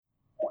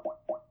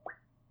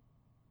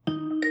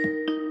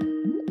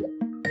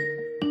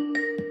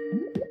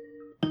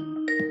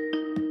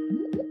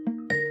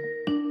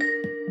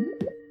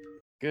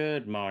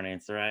Good morning,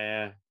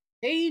 Soraya.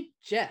 Hey,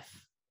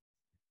 Jeff.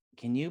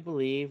 Can you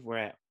believe we're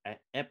at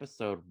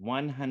episode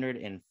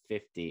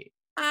 150?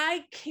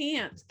 I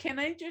can't. Can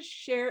I just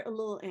share a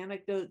little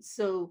anecdote?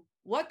 So,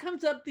 what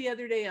comes up the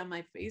other day on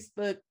my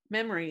Facebook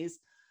memories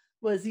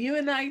was you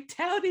and I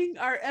touting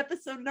our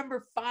episode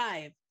number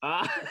 5.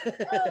 Ah.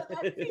 Oh,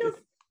 that feels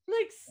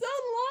like so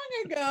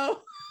long ago.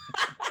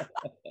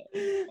 Oh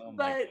my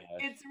But gosh.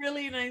 it's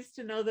really nice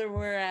to know that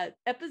we're at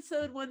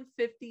episode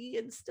 150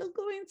 and still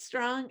going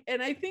strong.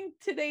 And I think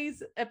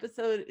today's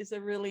episode is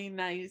a really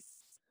nice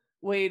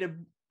way to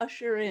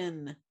usher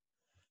in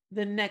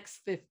the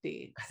next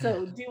 50.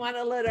 So, do you want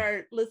to let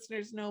our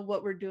listeners know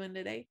what we're doing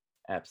today?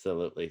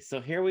 Absolutely.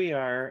 So here we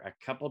are, a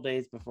couple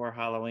days before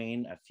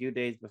Halloween, a few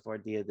days before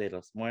Dia de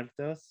los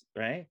Muertos,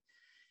 right?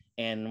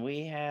 And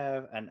we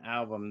have an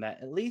album that,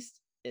 at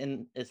least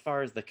in as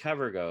far as the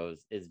cover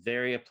goes, is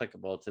very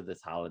applicable to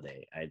this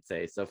holiday, I'd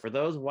say. So for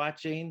those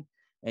watching,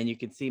 and you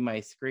can see my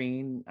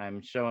screen,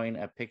 I'm showing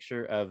a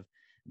picture of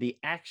the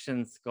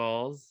Action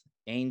Skulls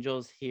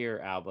Angels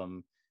Here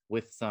album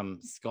with some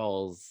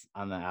skulls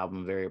on the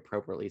album very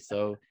appropriately.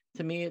 So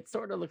to me, it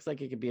sort of looks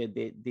like it could be a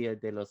Dia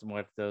de los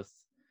Muertos.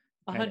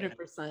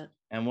 100%.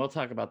 And we'll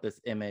talk about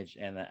this image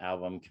and the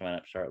album coming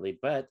up shortly.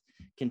 But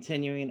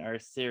continuing our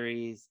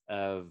series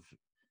of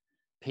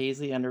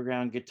Paisley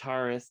Underground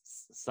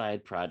guitarists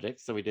side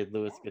projects. So we did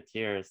Luis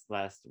Gutierrez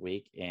last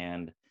week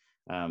and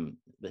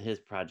his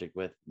project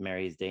with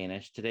Mary's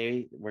Danish.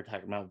 Today we're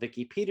talking about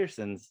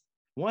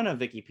one of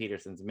Vicki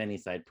Peterson's many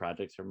side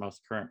projects, her most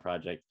current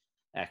project,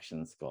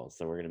 Action Skulls.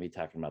 So we're going to be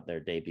talking about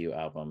their debut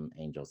album,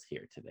 Angels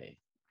Here, today.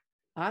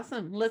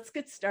 Awesome. Let's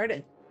get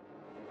started.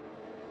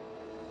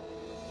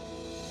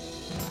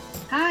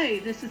 Hi,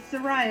 this is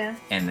Soraya.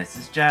 And this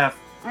is Jeff.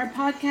 Our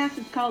podcast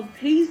is called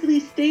Paisley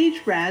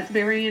Stage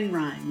Raspberry and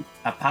Rhyme,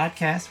 a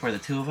podcast where the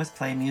two of us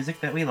play music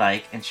that we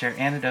like and share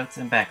anecdotes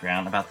and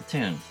background about the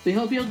tunes. We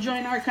hope you'll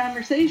join our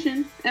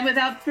conversation. And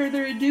without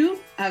further ado,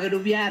 a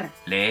grooviar.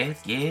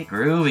 Let's get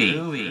groovy.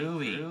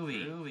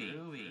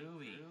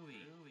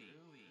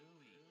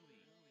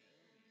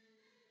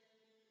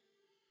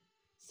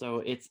 So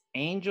it's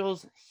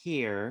Angels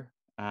Here,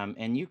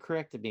 and you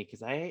corrected me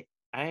because I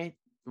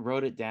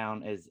wrote it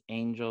down as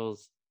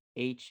Angels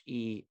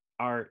HERE,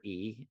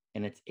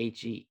 and it's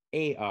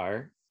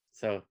HEAR.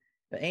 So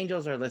the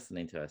angels are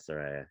listening to us,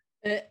 Soraya.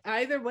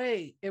 Either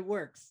way, it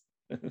works.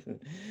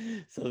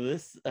 So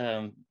this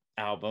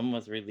album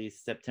was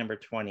released September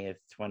 20th,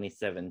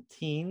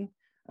 2017.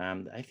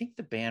 I think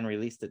the band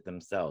released it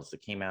themselves.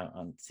 It came out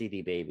on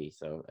CD Baby,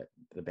 so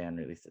the band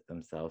released it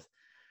themselves.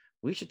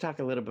 We should talk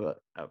a little bit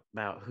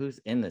about who's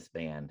in this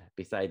band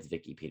besides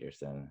Vicki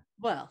Peterson.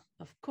 Well,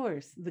 of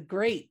course, the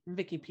great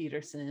Vicki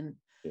Peterson.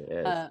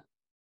 Yes.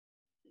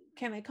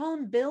 Can I call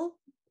him Bill?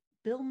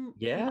 Bill?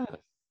 Yeah.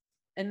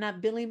 And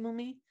not Billy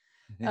Mumy?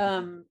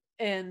 And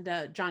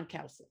John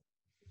Cowsill.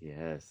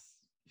 Yes.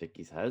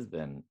 Vicki's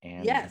husband.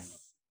 And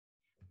yes.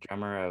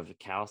 Drummer of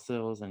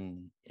Cowsills.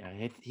 And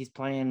he's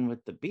playing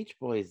with the Beach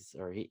Boys,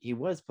 or he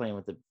was playing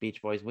with the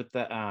Beach Boys with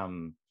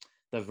the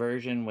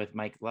version with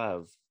Mike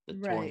Love, the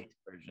touring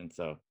version.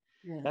 So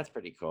that's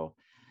pretty cool.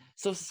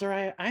 So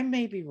Soraya, I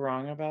may be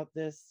wrong about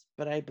this,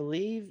 but I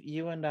believe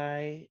you and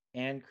I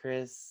and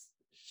Chris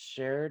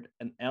shared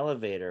an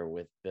elevator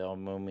with Bill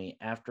Mumy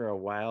after a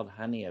Wild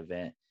Honey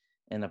event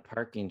in a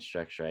parking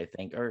structure, I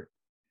think, or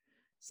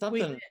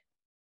something.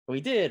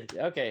 We did.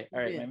 Okay. All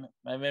right.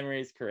 My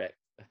memory is correct.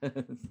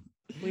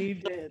 We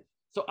did.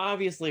 So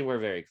obviously we're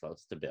very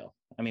close to Bill.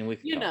 I mean, we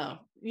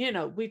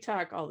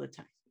talk all the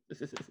time.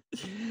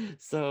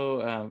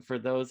 So for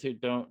those who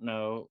don't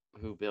know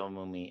who Bill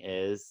Mumy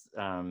is,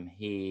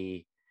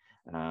 he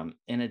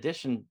in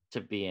addition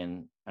to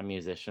being a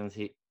musician,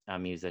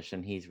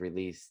 he's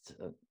released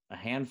a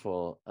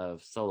handful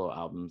of solo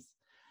albums.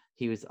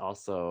 He was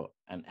also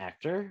an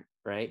actor,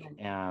 right?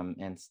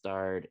 And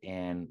starred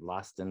in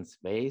Lost in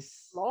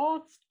Space.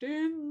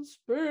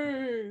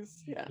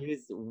 Yeah. He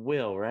was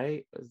Will,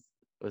 right?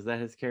 Was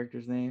that his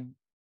character's name?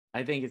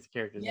 I think his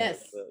character's name.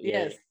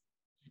 Yes.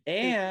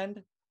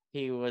 And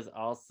he was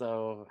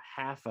also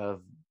half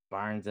of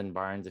Barnes and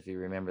Barnes, if you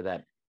remember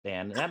that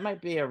band. That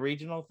might be a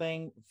regional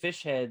thing.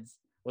 Fish Heads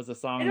was a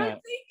song. I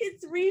don't think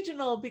it's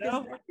regional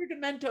because Dr.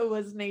 Demento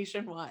was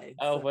nationwide.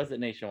 Oh, was it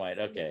nationwide?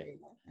 Okay.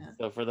 Yeah.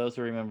 So for those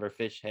who remember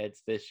Fish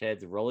Heads,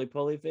 Roly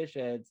Poly Fish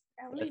Heads.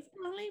 Roly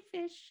Poly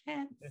Fish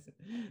Heads.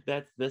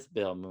 That's this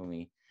Bill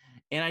Mumy.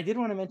 And I did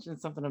want to mention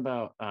something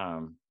about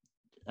John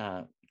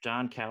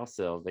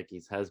Cowsill,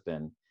 Vicki's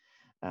husband.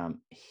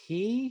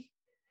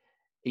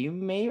 You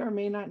may or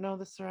may not know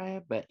this,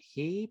 Soraya, but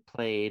he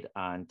played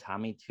on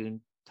Tommy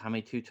Two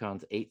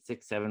Tone's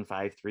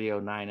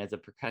 8675309 as a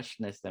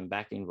percussionist and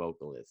backing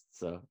vocalist.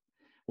 So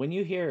when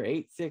you hear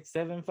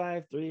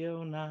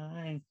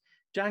 8675309,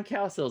 John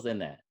Cowsill's in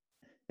that.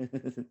 I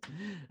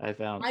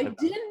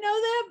didn't know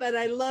that, but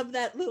I love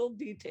that little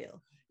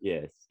detail.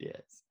 Yes.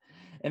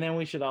 And then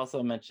we should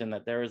also mention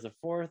that there was a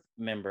fourth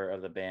member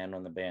of the band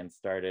when the band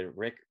started,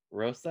 Rick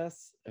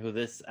Rosas, who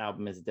this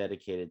album is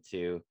dedicated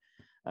to.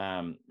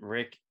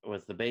 Rick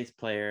was the bass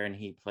player, and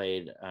he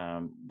played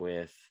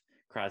with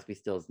Crosby,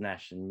 Stills,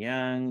 Nash and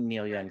Young,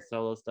 Neil Young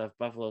solo stuff,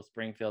 Buffalo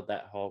Springfield,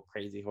 that whole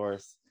Crazy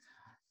Horse,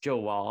 Joe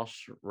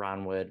Walsh,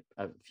 Ron Wood,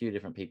 a few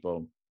different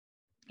people,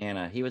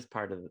 and he was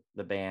part of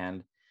the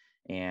band,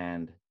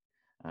 and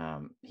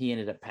he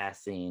ended up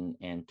passing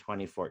in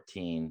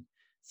 2014.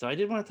 So I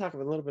did want to talk a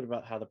little bit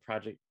about how the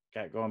project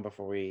got going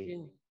before we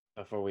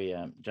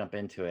jump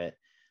into it.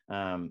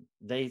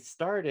 They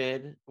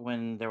started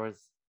when they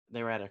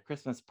were at a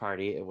Christmas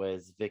party. It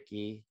was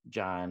Vicky,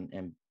 John,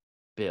 and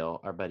Bill,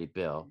 our buddy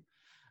Bill.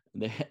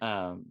 They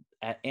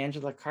at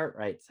Angela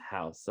Cartwright's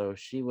house. So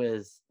she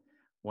was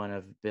one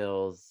of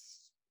Bill's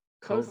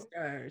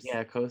co-stars.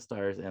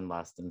 Co-stars in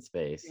Lost in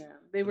Space. Yeah,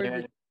 they were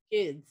the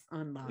kids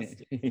on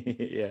Lost.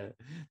 Yeah,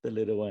 the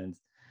little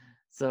ones.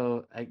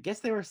 So I guess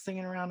they were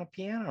singing around a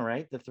piano,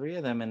 right? The three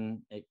of them,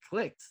 and it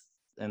clicked,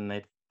 and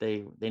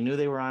they knew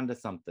they were onto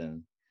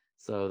something.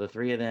 So the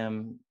three of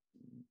them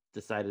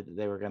decided that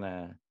they were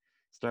gonna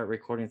start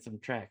recording some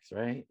tracks,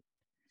 right?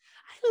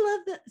 I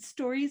love the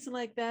stories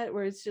like that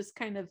where it's just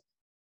kind of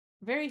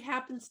very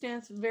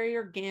happenstance, very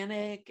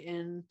organic,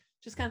 and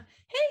just kind of,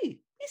 hey,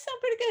 you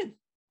sound pretty good.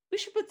 We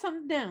should put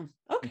something down.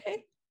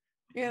 Okay.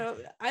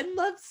 I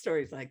love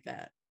stories like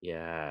that.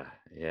 Yeah.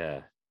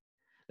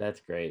 That's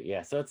great.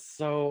 Yeah. So it's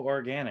so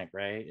organic,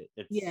 right?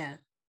 Yeah.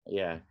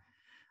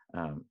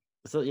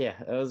 So yeah,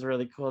 that was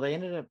really cool. They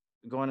ended up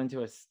going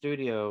into a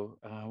studio.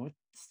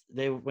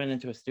 They went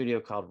into a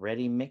studio called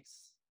Ready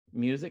Mix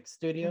Music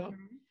Studio.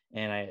 Mm-hmm.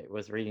 And I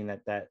was reading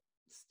that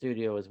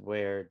studio is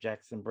where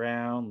Jackson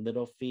Browne,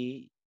 Little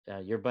Feat,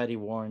 your buddy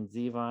Warren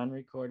Zevon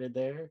recorded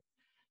there.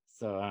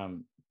 So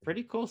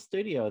pretty cool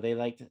studio. They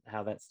liked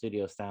how that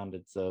studio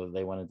sounded, so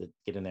they wanted to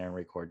get in there and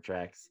record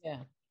tracks.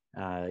 Yeah.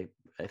 I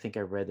think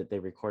I read that they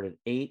recorded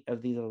 8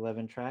 of these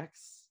 11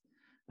 tracks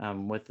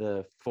with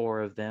the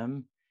 4 of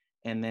them.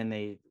 And then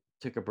they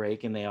took a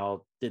break and they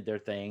all did their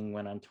thing,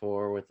 went on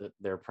tour with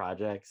their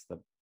projects,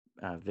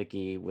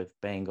 Vicky with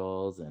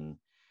Bangles and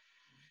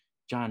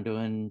John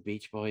doing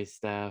Beach Boys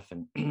stuff.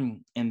 And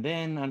and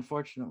then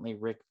unfortunately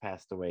Rick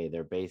passed away,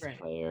 their bass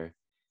player,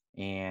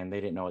 and they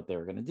didn't know what they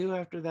were going to do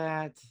after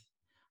that.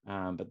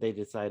 But they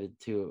decided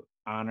to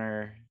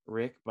honor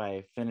Rick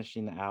by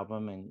finishing the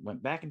album and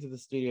went back into the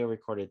studio,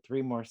 recorded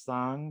 3 more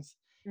songs.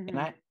 Mm-hmm.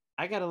 And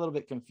I got a little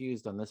bit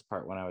confused on this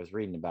part when I was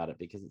reading about it,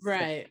 because it's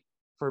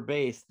for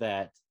bass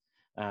that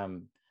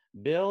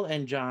Bill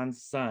and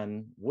John's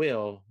son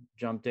Will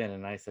jumped in,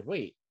 and I said,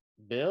 wait,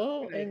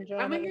 Bill and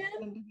John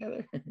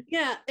together?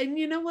 Yeah. And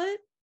you know what,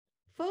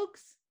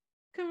 folks,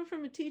 coming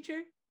from a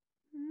teacher,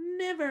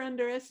 never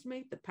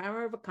underestimate the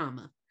power of a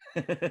comma.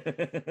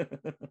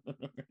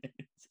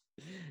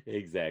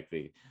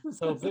 Exactly.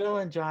 So Bill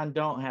and John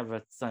don't have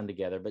a son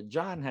together, but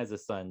John has a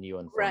son,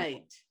 Ewan.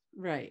 Right.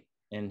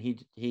 And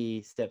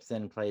he steps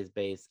in and plays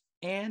bass,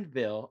 and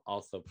Bill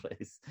also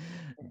plays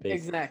bass.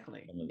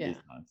 Exactly. Yeah.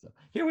 So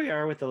here we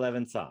are with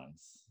 11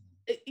 songs.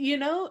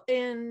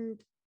 And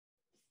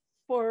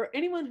for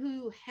anyone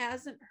who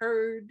hasn't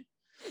heard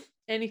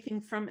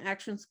anything from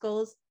Action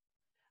Skulls,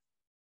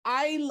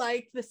 I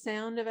like the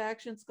sound of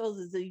Action Skulls.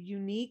 It's a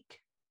unique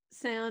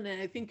sound,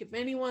 and I think if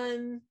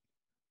anyone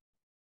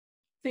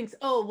thinks,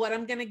 oh, what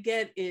I'm gonna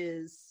get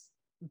is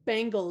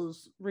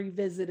Bangles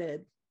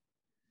revisited,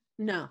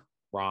 no,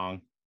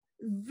 wrong.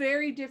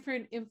 Very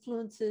different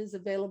influences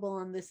available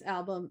on this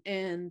album,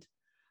 and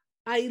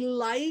I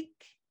like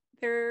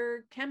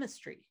their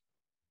chemistry.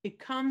 It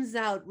comes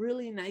out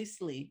really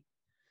nicely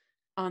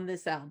on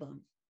this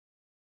album.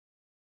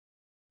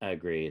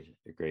 Agreed.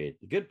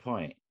 Good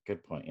point.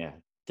 Yeah,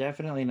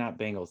 definitely not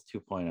Bangles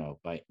 2.0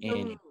 by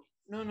any.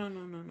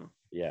 No.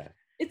 Yeah,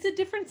 it's a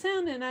different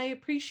sound, and I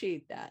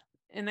appreciate that.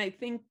 And I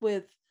think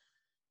with,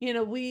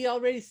 we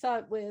already saw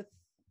it with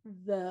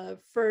the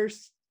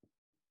first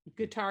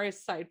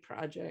guitarist side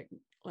project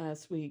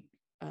last week,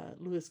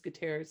 Louis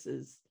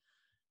Gutierrez's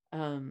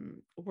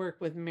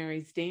work with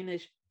Mary's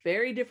Danish.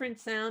 Very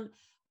different sound.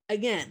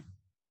 Again,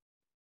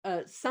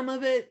 some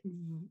of it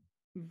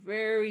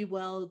very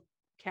well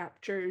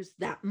captures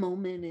that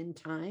moment in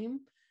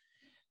time.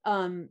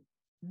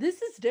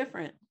 This is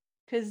different,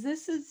 because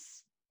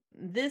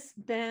this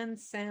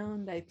band's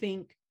sound, I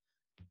think,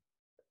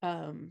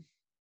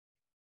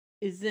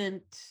 it's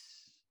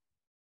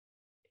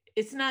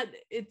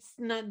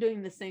not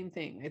doing the same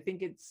thing. I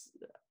think it's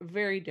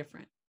very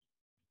different.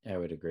 I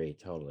would agree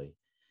totally.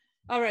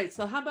 All right,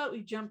 so how about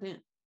we jump in?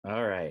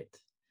 All right,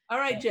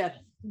 Jeff,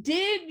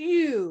 did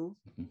you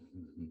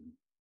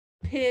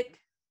pick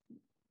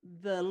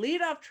the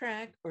lead-off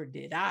track, or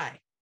did I?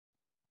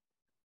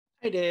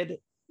 I did.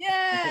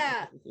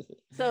 Yeah.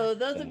 So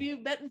those of you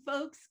betting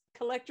folks,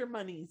 collect your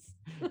monies.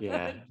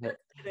 Yeah.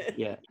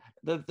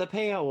 The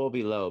payout will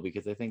be low,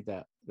 because I think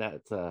that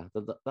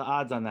the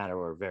odds on that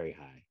are very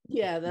high.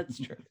 Yeah, that's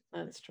true.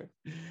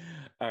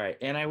 All right,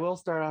 and I will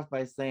start off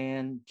by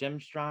saying, Jim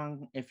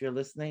Strong, if you're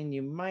listening,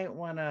 you might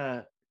want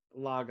to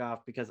log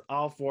off because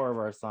all 4 of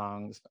our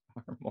songs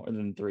are more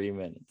than 3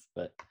 minutes,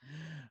 but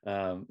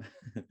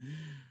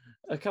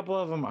a couple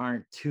of them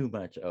aren't too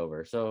much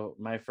over. So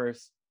my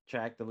first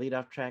track, the lead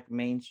off track,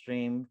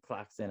 Mainstream,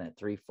 clocks in at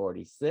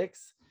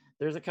 3:46.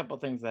 There's a couple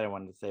things that I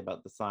wanted to say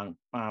about the song.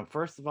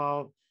 First of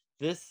all,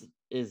 this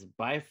is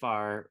by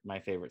far my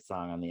favorite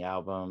song on the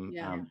album,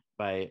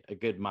 by a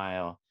good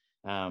mile.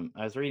 I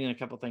was reading a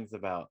couple things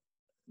about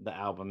the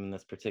album and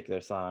this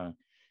particular song,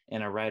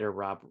 and a writer,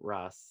 Rob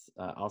Ross,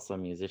 also a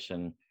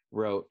musician,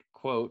 wrote,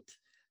 quote,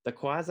 "The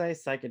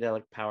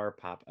quasi-psychedelic power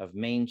pop of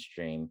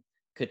Mainstream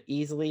could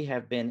easily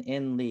have been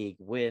in league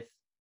with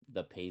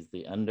the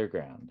Paisley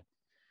Underground,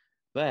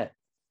 but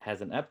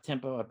has an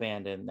up-tempo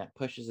abandon that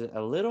pushes it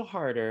a little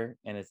harder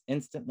and is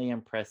instantly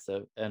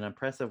impressive, an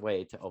impressive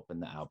way to open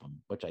the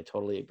album," which I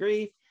totally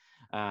agree.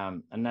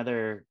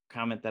 Another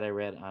comment that I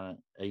read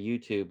on a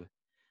YouTube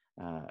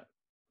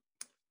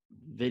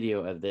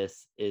video of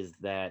this is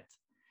that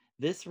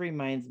this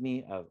reminds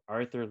me of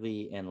Arthur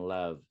Lee in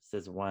Love,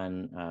 says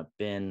one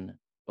Ben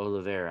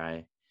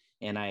Oliveri,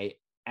 and I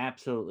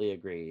absolutely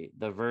agree.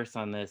 The verse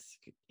on this,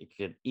 it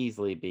could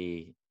easily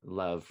be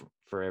 "Love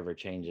Forever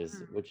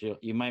Changes," which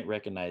you might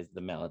recognize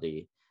the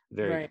melody,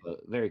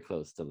 very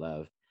close to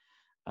Love.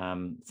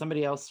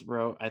 Somebody else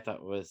wrote, I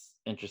thought was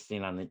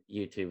interesting on the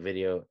YouTube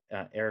video,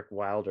 Eric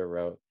Wilder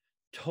wrote,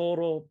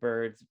 "Total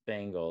Birds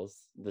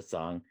Bangles," the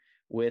song,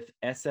 with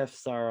SF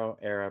Sorrow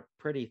era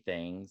Pretty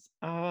Things,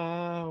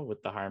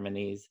 with the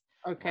harmonies,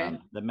 the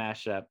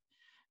mashup.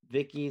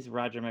 Vicky's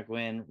Roger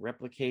McGuinn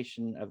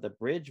replication of the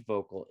bridge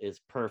vocal is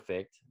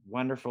perfect.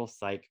 Wonderful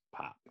psych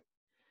pop.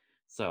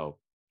 So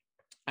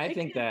I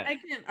think that I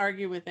can't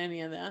argue with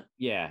any of that.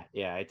 Yeah,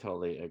 I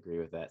totally agree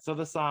with that. So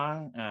the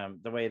song,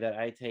 the way that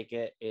I take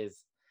it,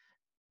 is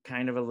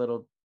kind of a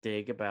little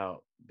dig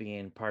about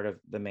being part of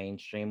the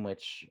Mainstream,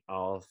 which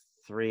all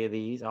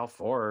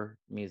 4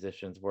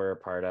 musicians were a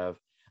part of.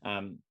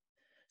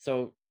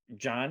 So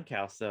John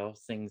Cowsill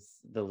sings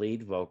the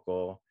lead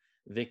vocal,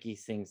 Vicky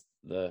sings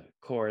the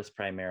chorus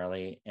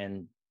primarily,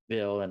 and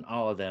Bill and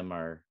all of them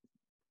are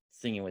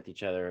singing with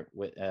each other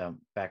with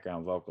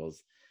background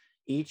vocals.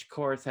 Each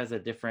chorus has a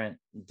different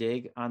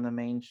dig on the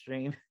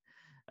Mainstream.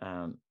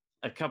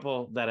 A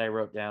couple that I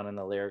wrote down in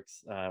the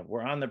lyrics,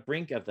 "We're on the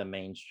brink of the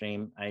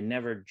Mainstream. I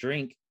never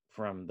drink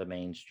from the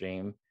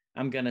Mainstream.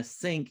 I'm gonna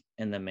sink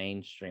in the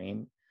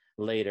Mainstream.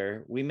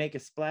 Later, we make a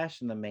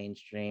splash in the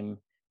Mainstream.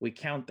 We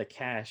count the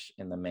cash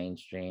in the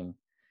Mainstream."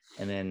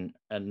 And then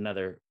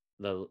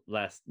the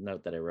last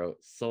note that I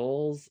wrote,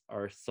 "Souls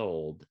are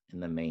sold in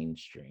the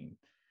Mainstream."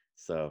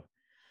 So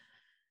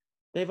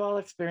they've all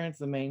experienced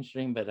the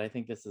Mainstream, but I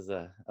think this is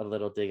a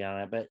little dig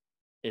on it. But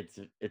it's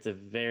a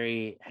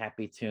very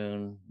happy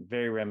tune,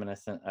 very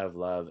reminiscent of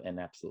Love, and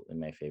absolutely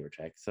my favorite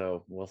track.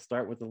 So we'll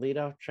start with the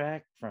leadoff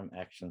track from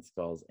Action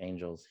Skulls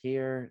Angels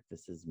here.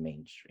 This is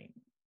Mainstream.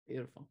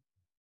 Beautiful.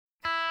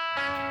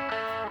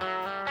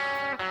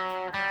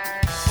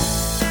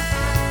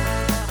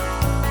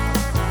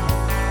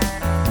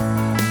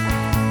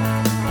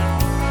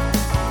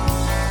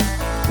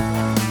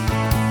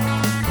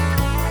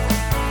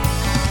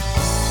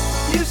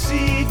 You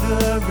see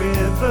the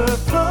river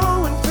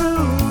flowing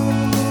through,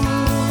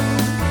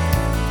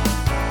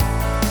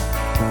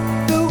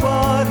 the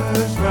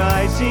water's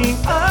rising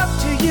up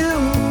to you.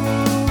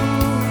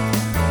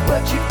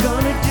 What you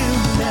gonna do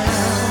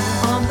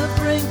now? On the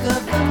brink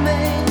of the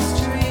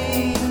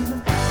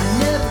mainstream, I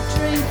never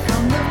drink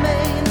from the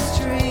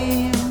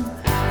mainstream.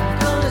 I'm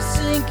gonna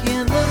sink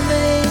in the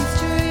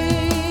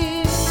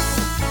mainstream.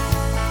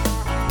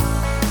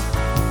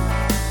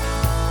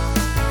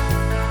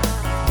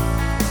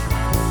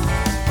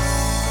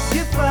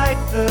 You fight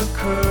the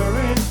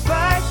current,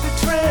 fight the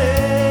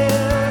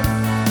trend.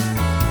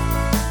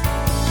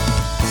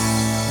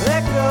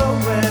 Let go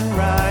and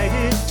ride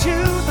it to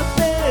the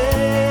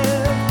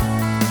bend,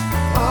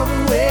 all the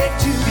way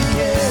to the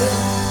end.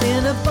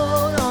 In a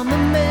boat on the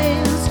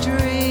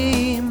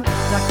mainstream,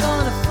 not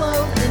gonna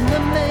float in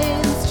the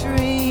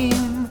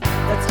mainstream.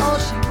 That's all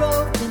she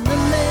wrote in the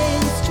mainstream.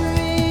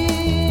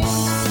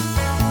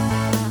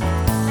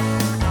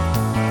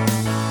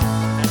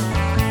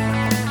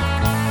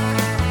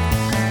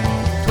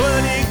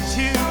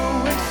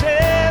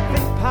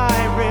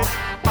 Pirate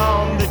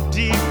on the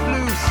deep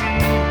blue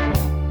sea,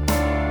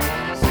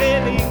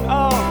 sailing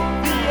off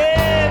the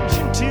edge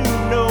into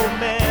no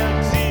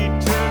man's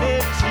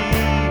eternity.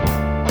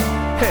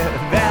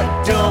 That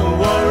don't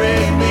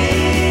worry me.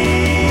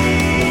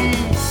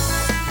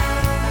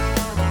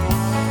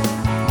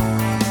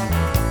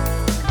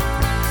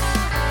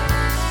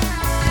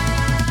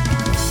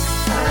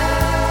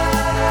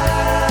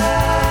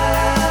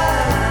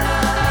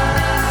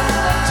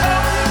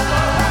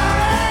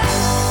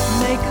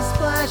 Make a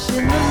splash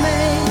in the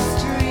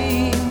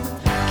mainstream,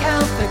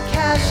 count the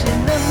cash in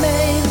the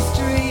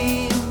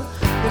mainstream.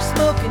 They're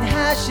smoking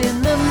hash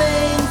in the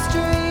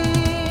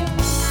mainstream.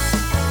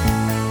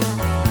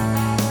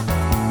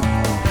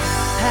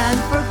 Hand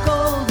for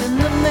gold in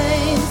the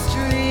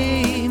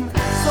mainstream.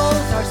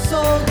 Souls are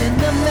sold in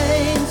the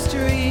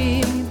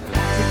mainstream.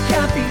 You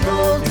can't be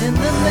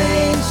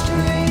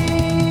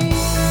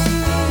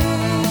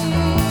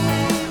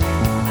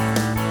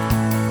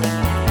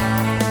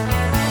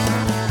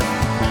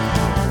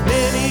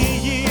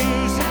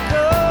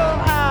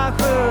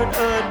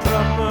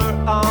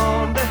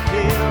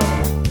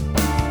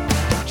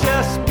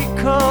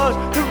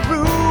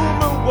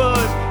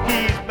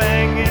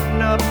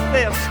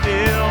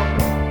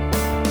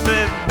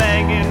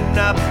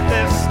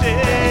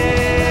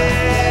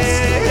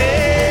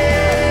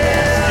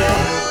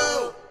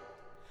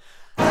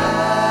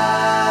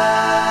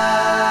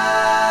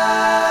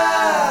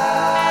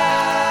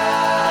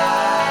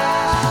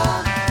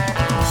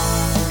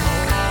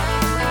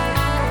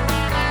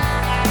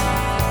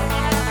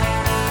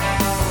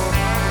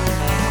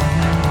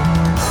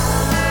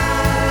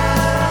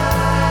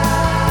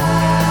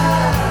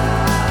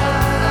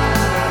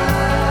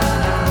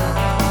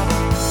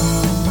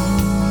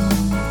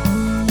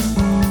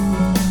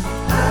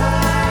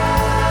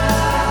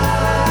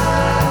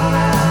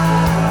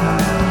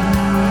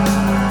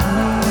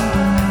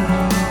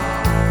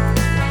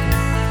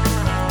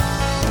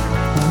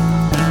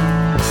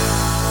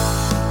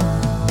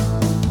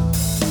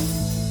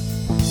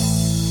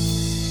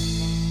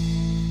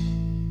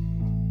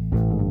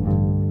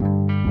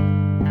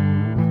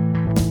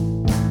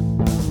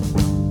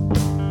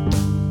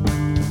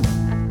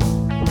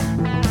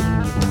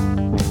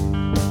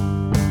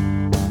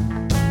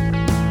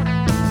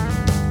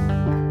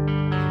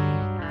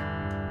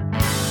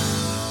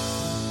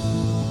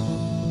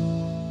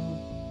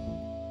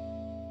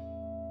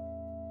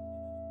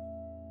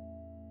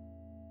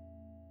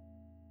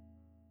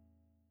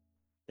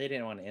They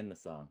didn't want to end the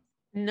song.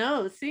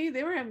 No, see,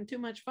 they were having too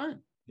much fun.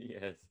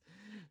 Yes.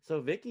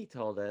 So Vicky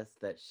told us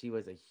that she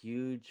was a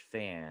huge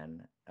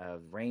fan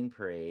of Rain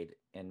Parade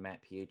and Matt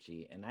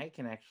Piucci, and I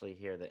can actually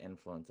hear the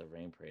influence of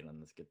Rain Parade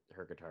on this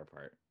her guitar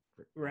part.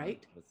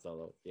 Right. The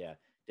solo. Yeah,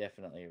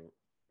 definitely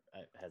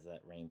has that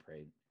Rain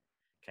Parade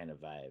kind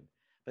of vibe.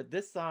 But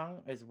this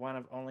song is one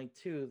of only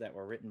two that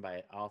were written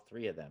by all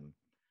three of them.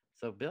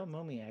 So Bill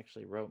Mumy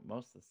actually wrote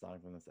most of the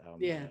songs on this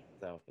album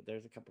himself, but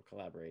there's a couple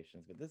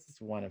collaborations. But this is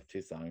one of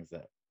two songs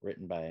that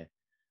written by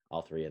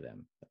all three of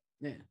them.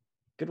 Yeah.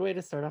 Good way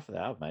to start off the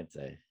album, I'd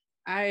say.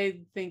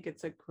 I think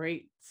it's a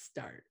great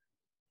start.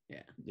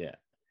 Yeah. Yeah.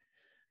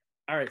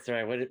 All right,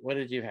 Sarah, what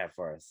did you have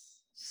for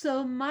us?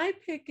 So my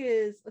pick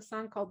is a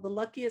song called The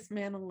Luckiest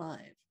Man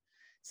Alive.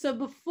 So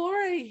before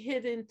I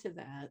hit into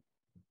that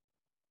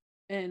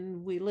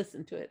and we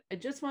listen to it, I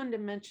just wanted to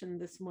mention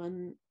this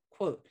one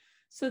quote.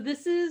 So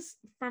this is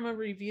from a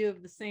review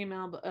of the same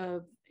album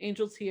of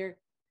Angels Here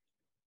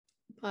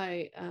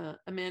by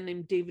a man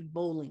named David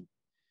Bowling.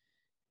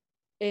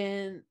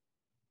 And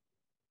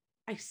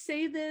I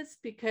say this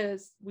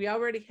because we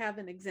already have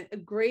a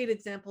great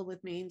example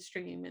with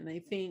Mainstream. And I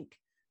think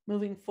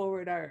moving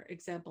forward, our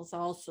examples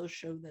also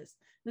show this.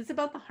 And it's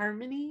about the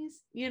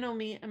harmonies. You know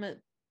me, I'm a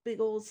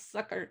big old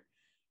sucker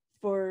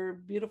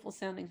for beautiful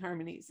sounding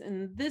harmonies.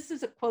 And this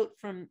is a quote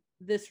from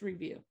this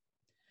review.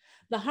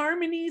 The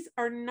harmonies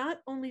are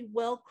not only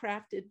well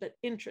crafted, but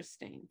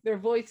interesting. Their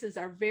voices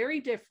are very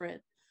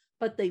different,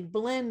 but they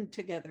blend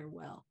together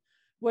well.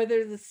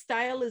 Whether the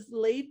style is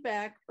laid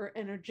back or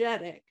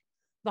energetic,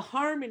 the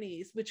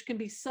harmonies, which can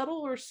be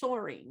subtle or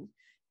soaring,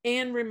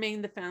 and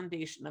remain the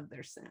foundation of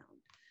their sound.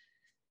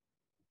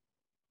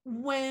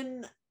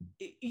 When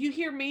you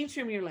hear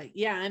Mainstream, you're like,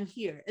 yeah, I'm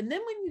here. And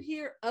then when you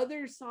hear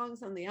other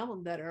songs on the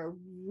album that are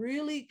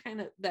really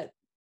that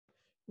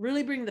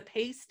really bring the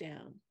pace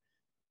down,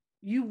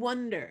 you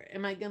wonder,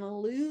 am I going to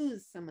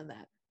lose some of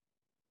that?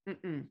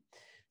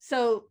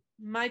 So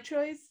my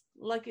choice,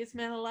 Luckiest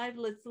Man Alive.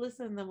 Let's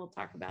listen, and then we'll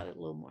talk about it a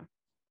little more.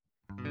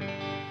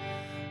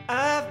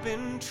 I've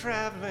been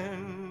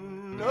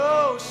traveling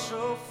oh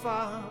so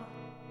far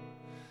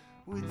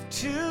with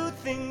two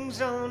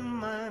things on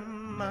my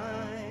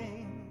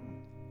mind.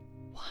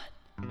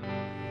 One,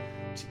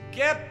 to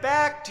get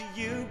back to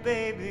you,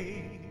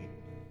 baby.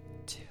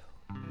 Two,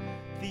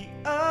 the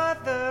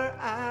other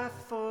I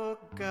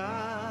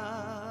forgot.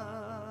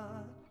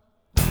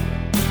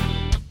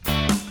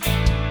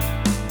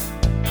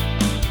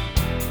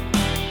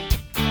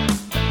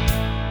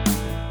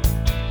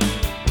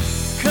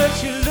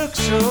 'Cause you look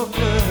so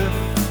good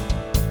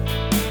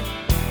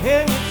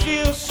and you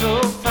feel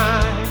so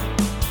fine,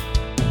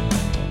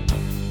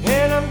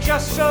 and I'm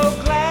just so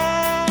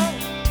glad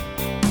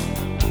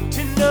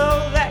to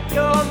know that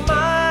you're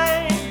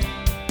mine.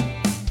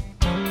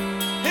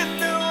 And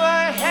though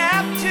I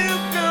have to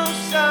go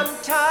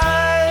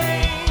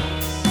sometimes,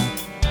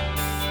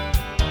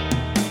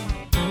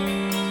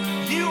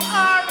 you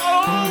are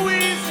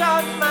always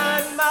on my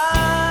mind.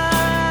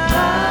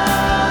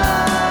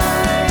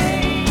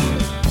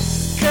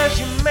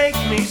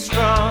 Make me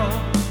strong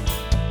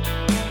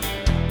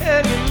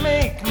and you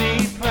make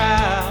me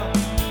proud.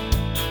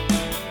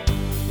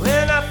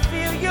 When I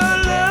feel your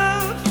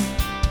love,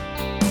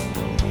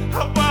 I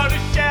wanna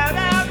shout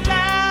out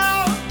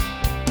loud.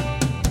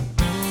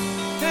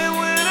 And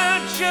when I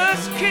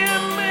just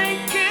can't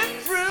make it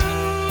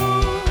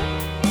through,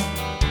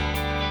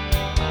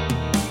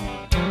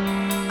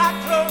 I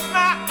close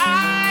my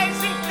eyes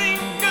and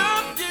think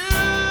of you.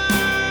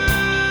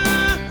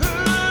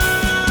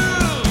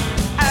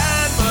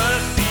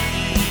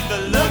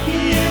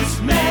 Luckiest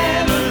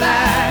man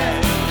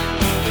alive.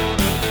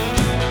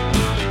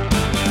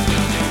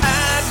 I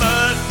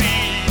must be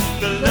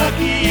the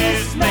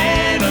luckiest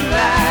man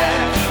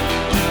alive.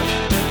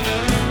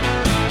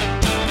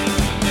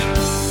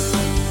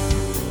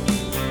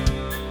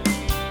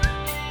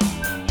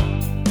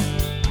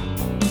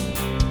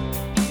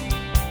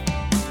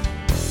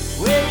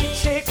 When you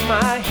take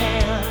my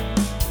hand,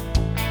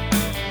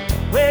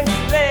 when you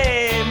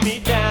lay me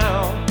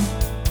down,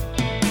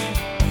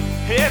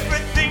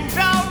 everything's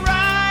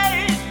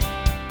alright.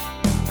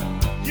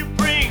 You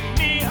bring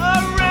me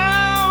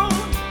around,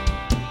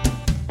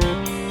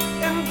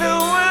 and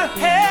though I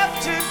have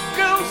to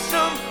go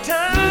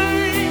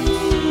sometimes,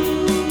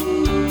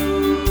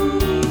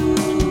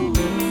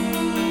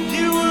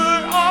 you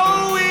were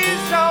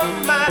always on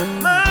my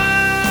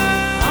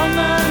mind. On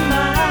my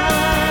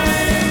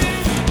mind.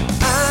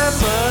 I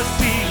must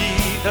be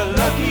the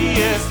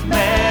luckiest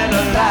man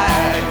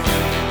alive.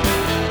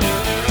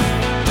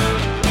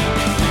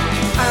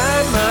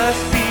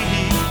 Must be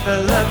the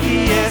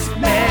luckiest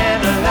man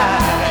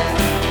alive.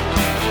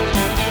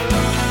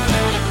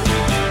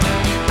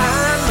 I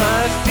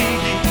must be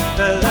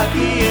the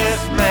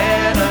luckiest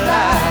man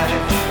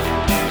alive.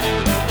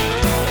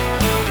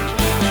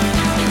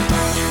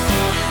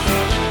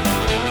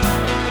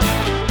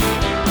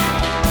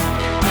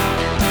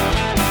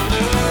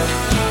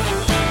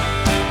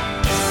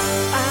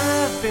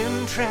 I've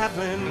been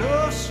traveling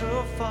oh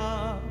so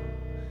far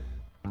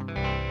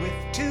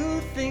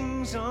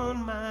things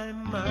on my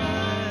mind.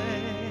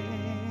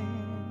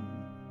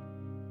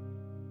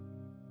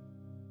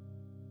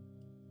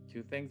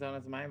 Two things on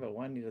his mind, but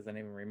one he doesn't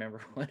even remember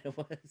what it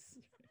was.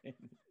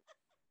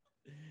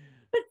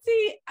 But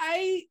see,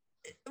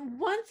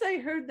 once I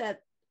heard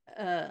that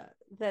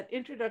that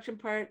introduction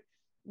part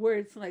where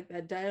it's like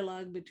that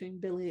dialogue between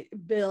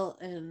Bill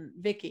and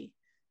Vicky,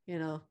 you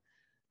know,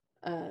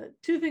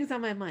 two things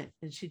on my mind,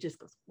 and she just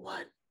goes,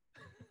 "One,"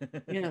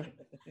 you know,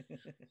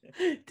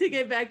 to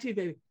get back to you,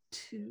 baby.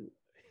 Two.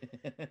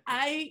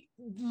 I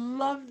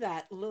love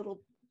that little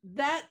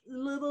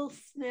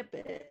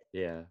snippet.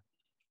 Yeah.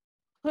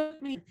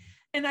 Put me,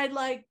 and I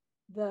like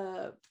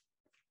the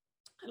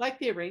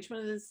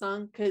arrangement of this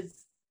song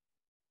because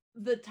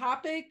the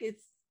topic is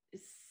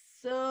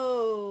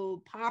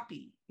so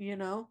poppy, you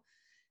know,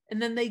 and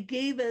then they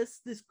gave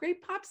us this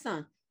great pop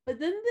song, but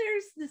then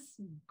there's this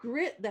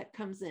grit that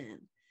comes in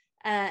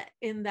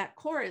that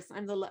chorus.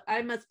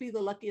 I must be the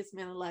luckiest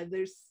man alive.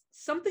 There's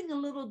something a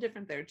little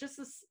different there, just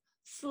a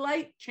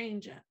slight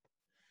change up,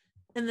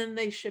 and then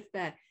they shift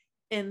back.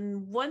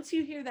 And once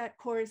you hear that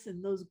chorus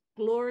and those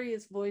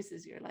glorious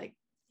voices, you're like,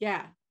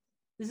 yeah,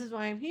 this is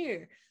why I'm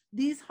here.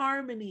 These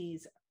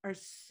harmonies are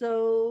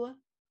so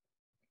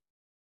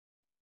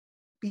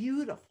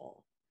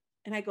beautiful.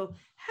 And I go,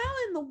 how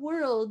in the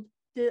world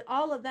did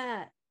all of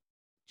that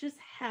just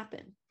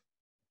happen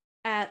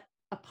at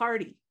a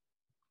party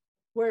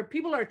where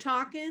people are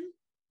talking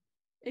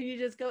and you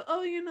just go,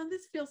 oh, you know,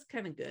 this feels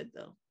kind of good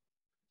though.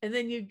 And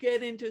then you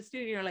get into a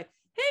studio, you're like,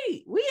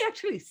 hey, we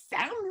actually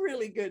sound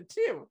really good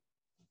too.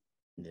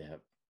 Yeah.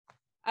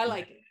 I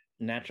like it.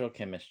 Natural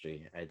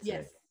chemistry, I'd say.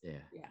 Yes.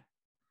 Yeah.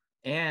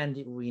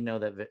 And we know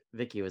that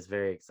Vicky was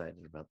very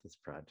excited about this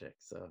project.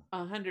 So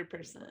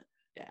 100%.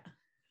 Yeah.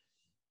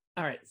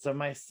 All right. So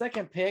my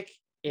second pick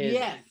is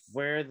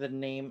where the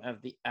name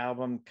of the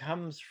album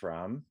comes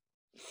from.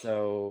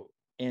 So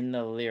in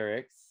the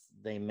lyrics,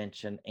 they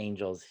mention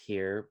angels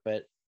here,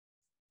 but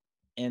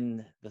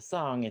in the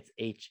song, it's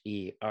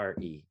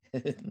H-E-R-E,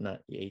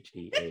 not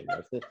H-E-A.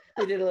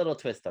 They did a little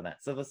twist on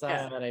that. So the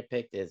song that I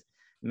picked is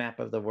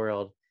Map of the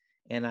World.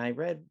 And I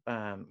read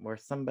where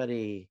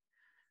somebody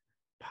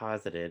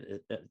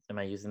posited, am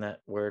I using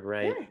that word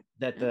right? Yeah.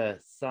 That the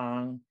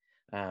song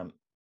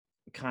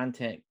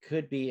content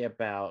could be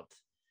about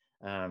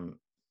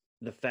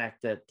the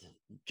fact that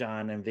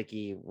John and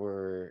Vicky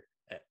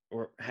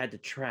had to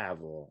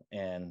travel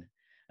and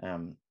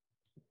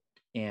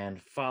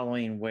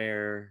following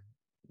where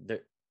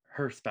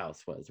her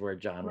spouse was, where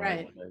John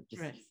was,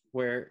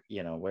 where,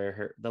 you know,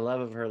 where the love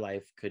of her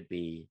life could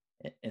be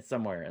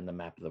somewhere in the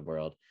map of the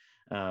world.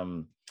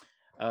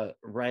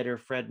 Writer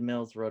Fred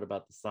Mills wrote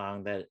about the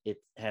song that it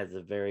has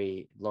a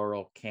very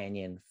Laurel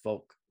Canyon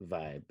folk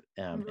vibe.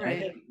 And I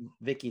think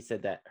Vicky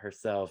said that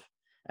herself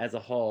as a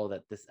whole,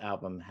 that this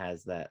album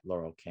has that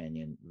Laurel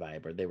Canyon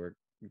vibe, or they were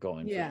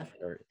going for that,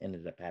 or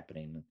ended up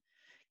happening.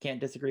 Can't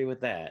disagree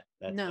with that.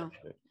 That's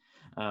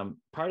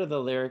part of the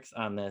lyrics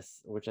on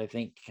this, which I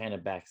think kind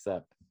of backs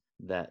up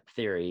that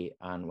theory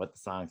on what the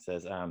song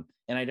says. And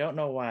I don't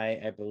know why,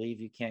 I believe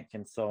you can't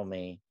console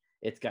me.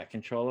 It's got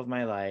control of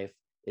my life.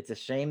 It's a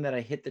shame that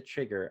I hit the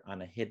trigger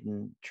on a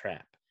hidden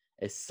trap.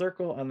 A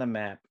circle on the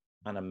map,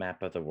 on a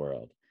map of the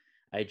world.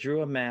 I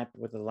drew a map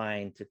with a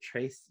line to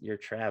trace your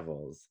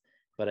travels,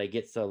 but I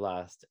get so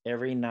lost.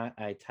 Every knot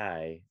I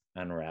tie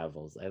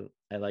unravels.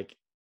 I like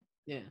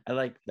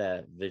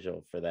the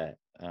visual for that.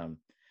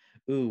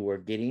 Ooh, we're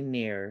getting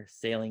near,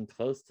 sailing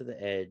close to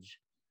the edge.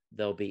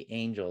 There'll be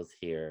angels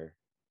here.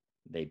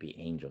 They be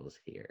angels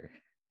here.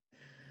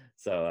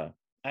 So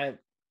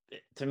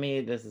to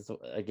me, this is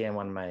again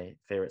one of my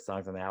favorite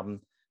songs on the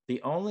album.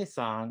 The only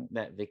song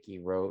that Vicky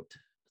wrote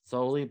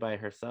solely by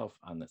herself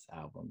on this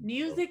album.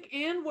 Music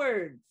and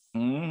words.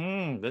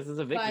 Mm-hmm. This is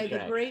a Vicky by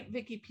track. the great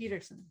Vicky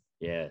Peterson.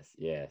 Yes.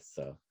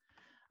 So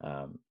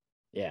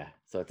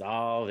so it's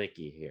all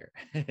Vicky here.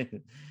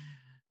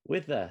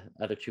 With the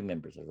other two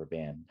members of her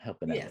band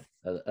helping out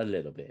a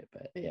little bit,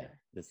 but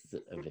this is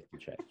a Vicky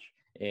track.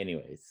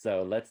 Anyways,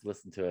 so let's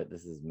listen to it.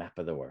 This is Map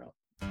of the World.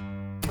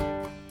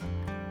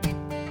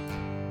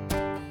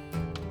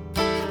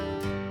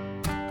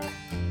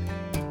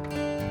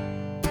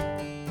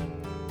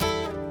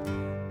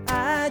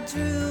 I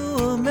drew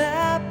a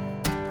map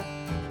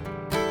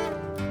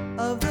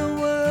of the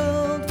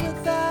world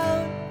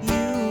without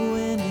you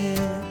in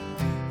it.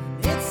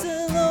 It's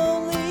a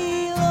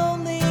lonely,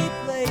 lonely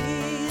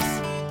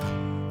place,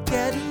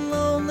 getting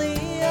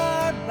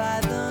lonelier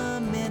by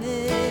the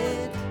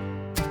minute.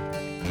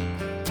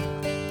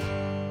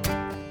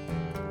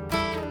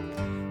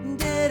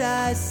 Did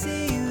I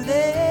see you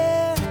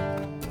there,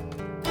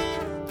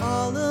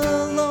 all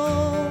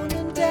alone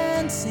and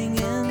dancing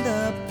in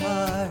the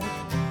park?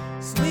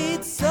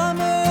 Sweet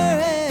summer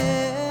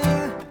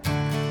air,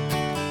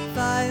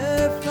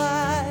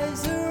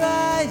 fireflies are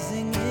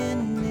rising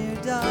in near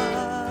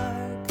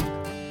dark.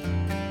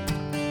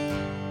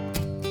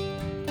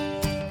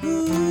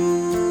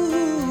 Ooh,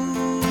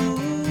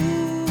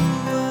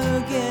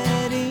 we're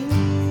getting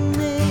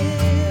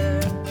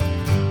near,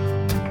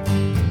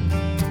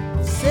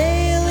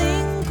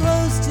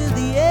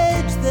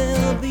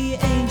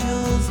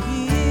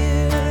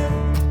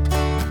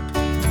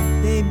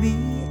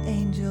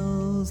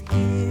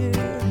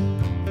 here.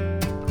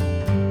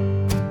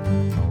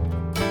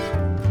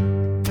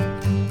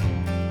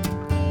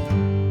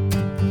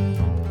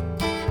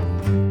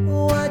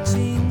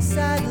 Watching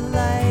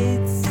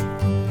satellites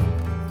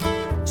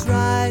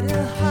try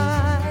to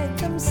hide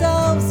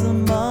themselves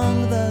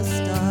among the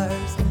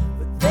stars,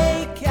 but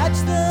they catch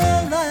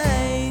the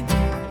light.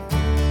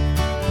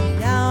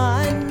 Now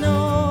I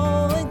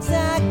know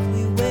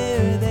exactly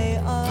where they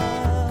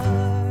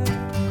are.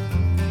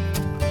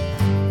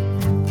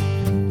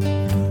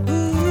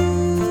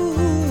 Ooh,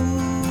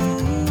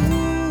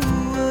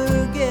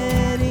 we're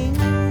getting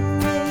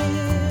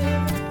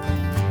near.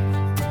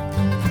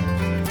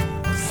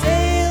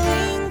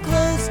 Sailing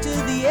close to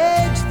the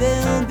edge,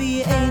 there'll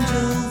be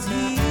angels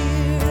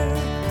here.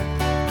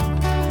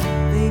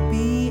 They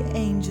be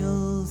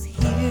angels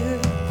here.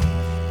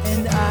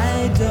 And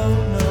I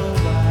don't know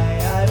why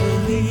I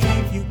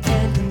believe you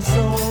can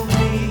console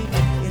me.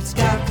 It's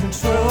got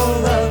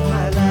control of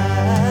my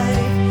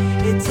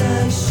life. It's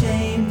a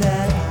shame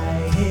that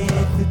I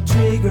hit the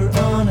trigger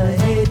on a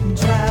hidden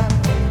trap.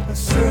 A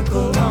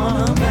circle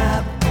on a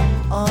map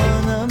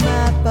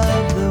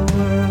of the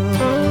world.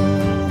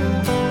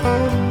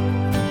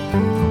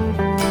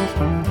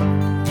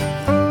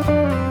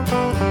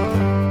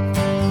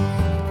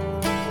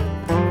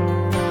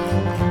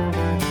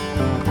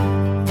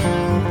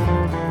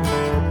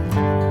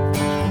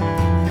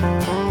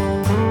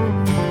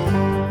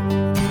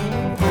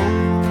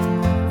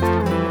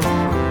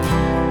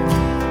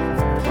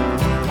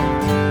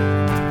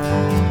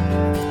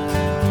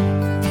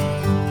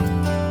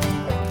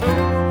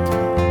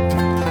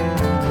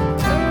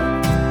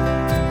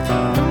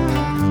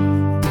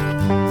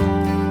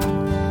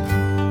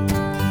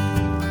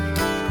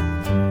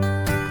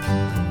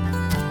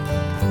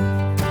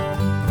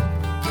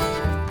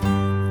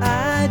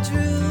 I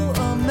drew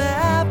a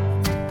map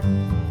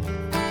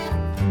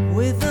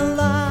with a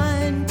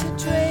line to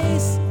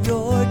trace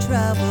your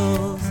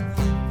travels.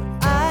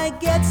 I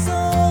get so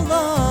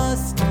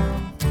lost.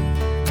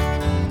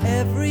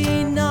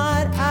 Every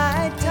knot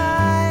I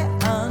tie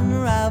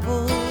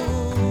unravels.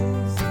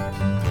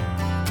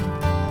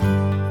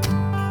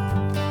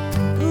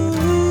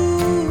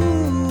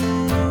 Ooh,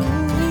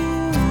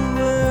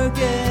 we're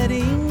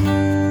getting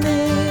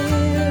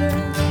near.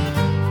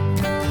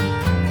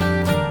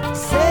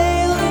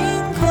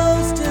 Sailing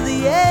close to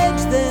the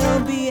edge,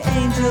 there'll be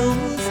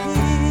angels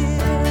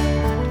here.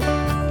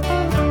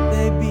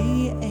 They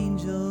be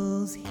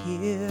angels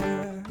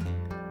here.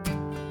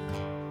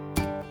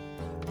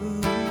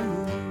 Ooh.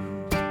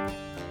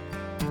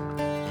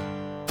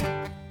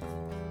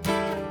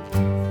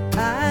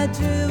 I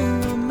drew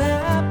a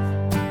map.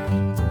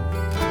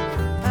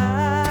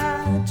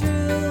 I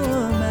drew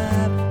a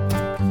map.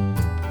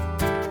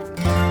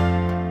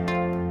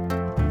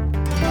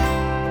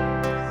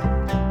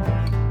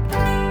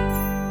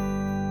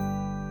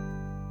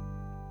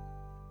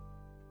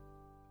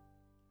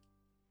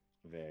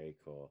 Very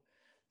cool.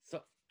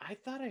 So I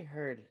thought I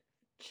heard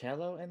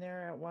cello in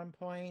there at one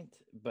point,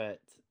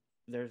 but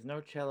there's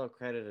no cello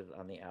credited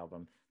on the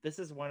album. This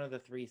is one of the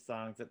 3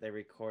 songs that they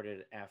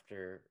recorded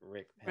after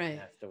Rick Right.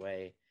 passed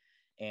away.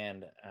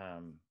 And I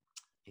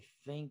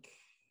think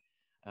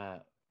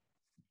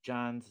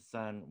John's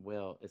son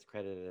Will is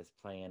credited as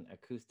playing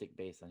acoustic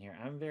bass on here.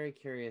 I'm very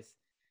curious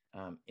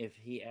if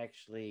he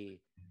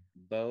actually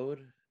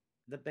bowed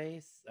the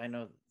bass. I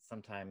know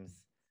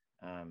sometimes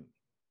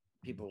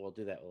people will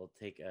do that. Will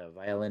take a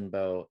violin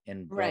bow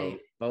and Right,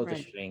 bow the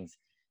right. strings,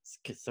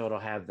 so it'll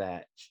have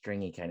that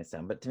stringy kind of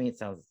sound. But to me, it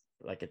sounds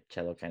like a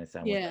cello kind of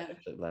sound, which Yeah. I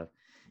actually love.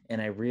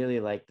 And I really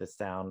like the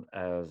sound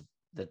of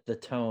the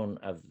tone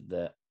of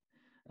the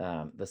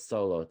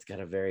solo. It's got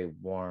a very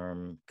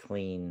warm,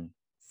 clean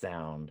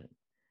sound.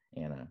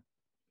 And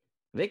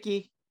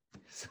Vicky,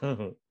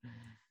 so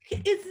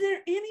Is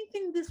there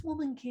anything this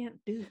woman can't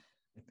do?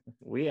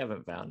 we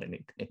haven't found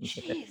anything.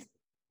 Jeez.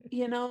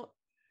 You know,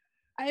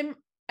 I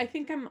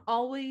think I'm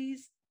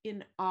always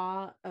in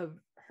awe of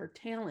her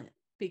talent,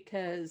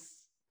 because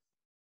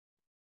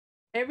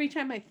every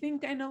time I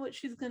think I know what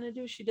she's going to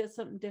do, she does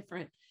something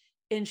different.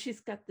 And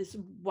she's got this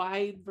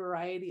wide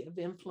variety of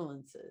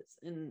influences.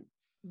 And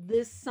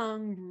this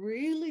song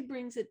really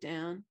brings it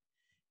down.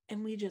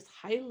 And we just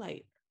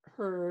highlight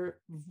her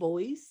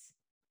voice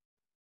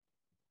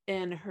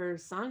and her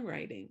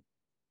songwriting.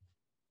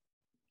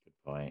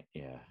 Good point.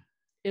 Yeah,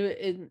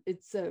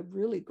 It's a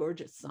really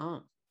gorgeous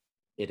song.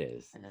 it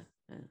is. Yeah.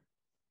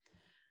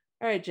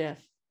 All right, Jeff.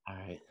 All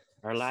right,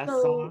 our last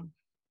So, song.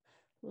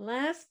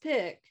 Last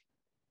pick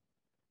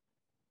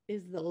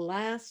is the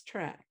last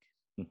track.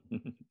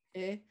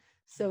 Okay.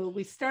 So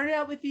we started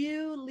out with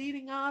you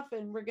leading off,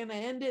 and we're gonna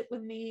end it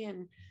with me.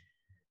 And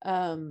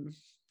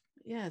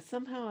yeah,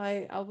 somehow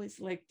I always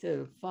like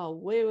to fall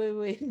way, way,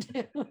 way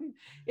down,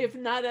 if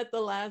not at the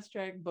last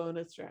track,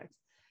 bonus tracks.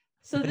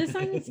 So this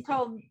song is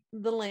called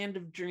The Land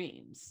of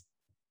Dreams.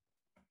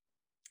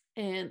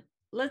 And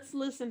let's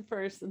listen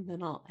first, and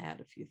then I'll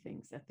add a few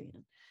things at the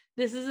end.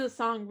 This is a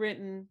song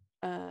written,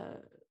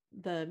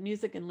 the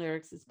music and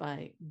lyrics is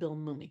by Bill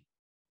Mooney.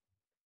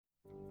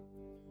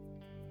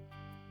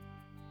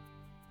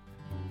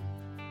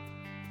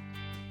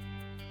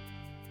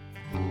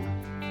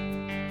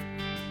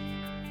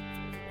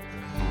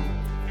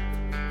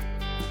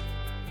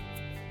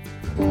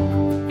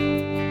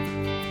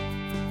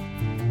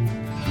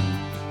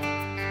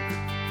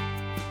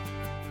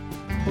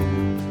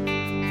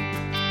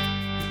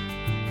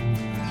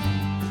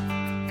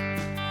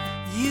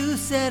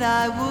 said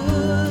I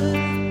would,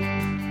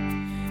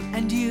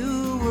 and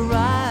you were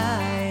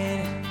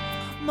right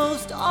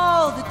most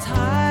all the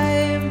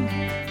time,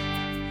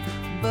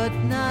 but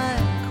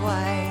not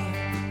quite.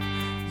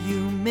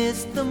 You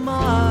missed the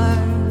mark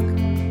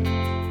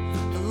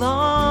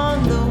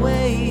along the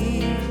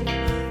way.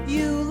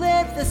 You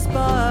lit the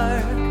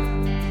spark,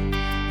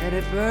 and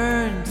it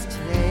burns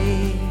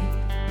today.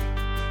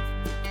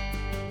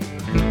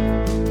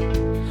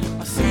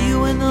 I'll see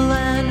you in the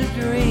land of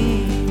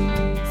dreams.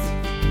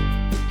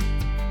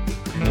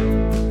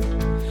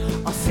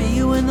 I'll see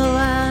you in the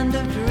land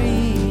of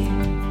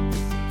dreams.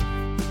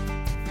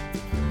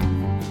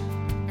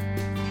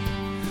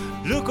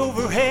 Look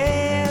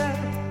overhead,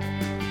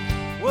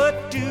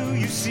 what do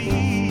you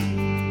see?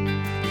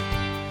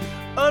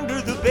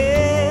 Under the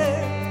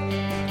bed,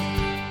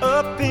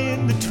 up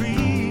in the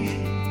tree,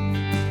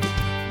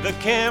 the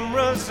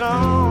camera's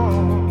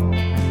on,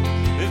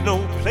 there's no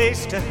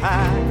place to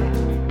hide.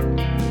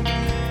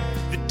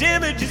 The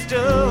damage is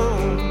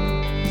done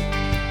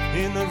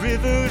in the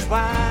river's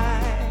wide.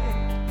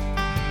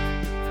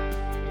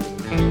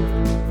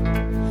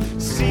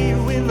 See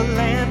you in the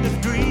land of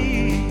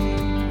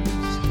dreams.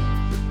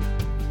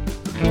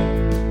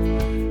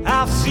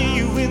 I'll see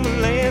you in the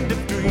land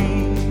of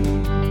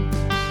dreams.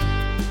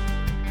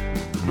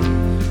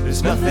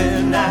 There's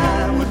nothing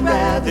I would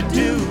rather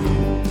do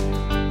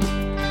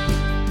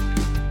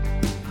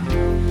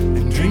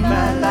than dream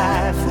my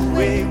life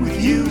away with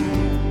you.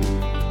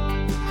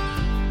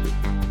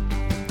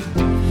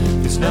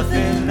 There's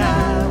nothing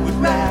I would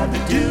rather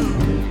do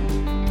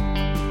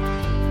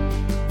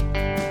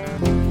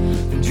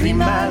than dream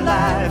my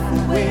life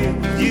away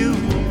with you.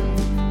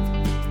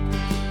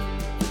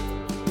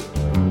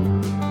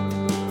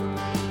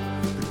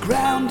 The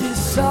ground is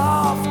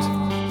soft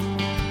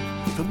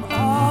from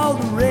all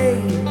the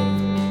rain,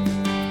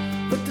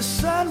 but the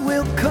sun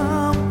will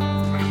come,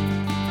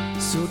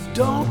 so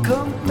don't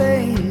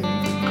complain.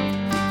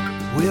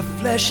 We're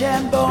flesh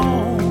and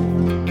bone.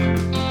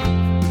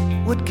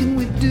 What can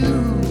we do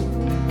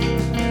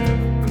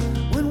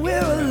when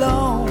we're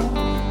alone?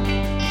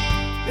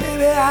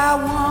 Baby, I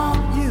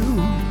want you.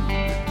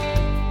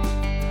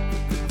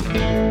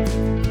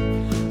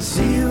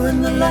 See you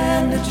in the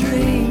land of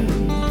dreams.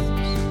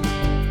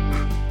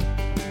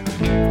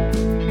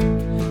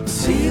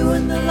 See you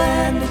in the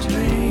land of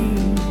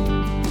dreams.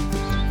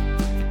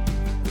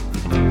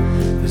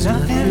 There's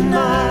nothing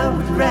I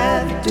would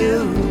rather do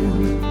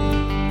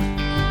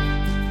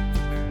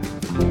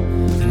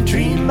than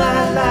dream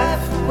my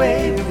life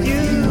away with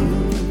you.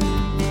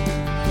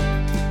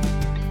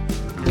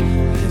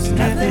 There's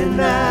nothing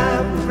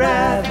I would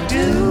rather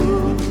do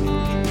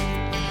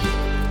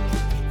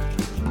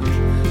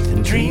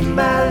than dream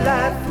my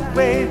life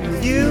away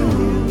with you.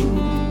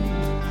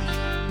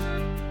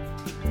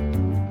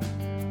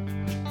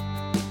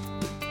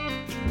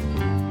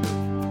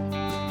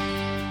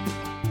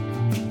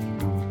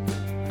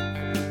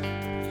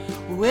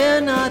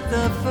 We're not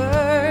the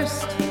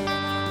first,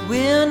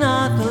 we're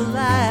not the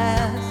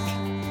last,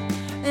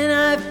 and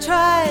I've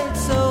tried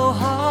so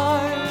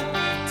hard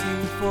to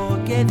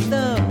forget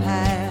the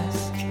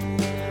past.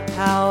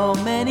 How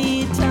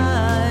many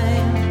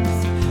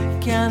times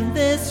can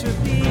this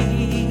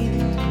repeat?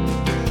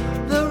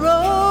 The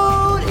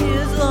road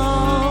is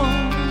long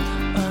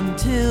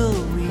until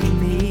we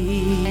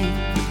meet.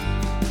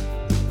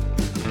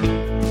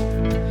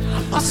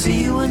 I'll see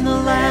you in the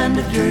land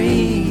of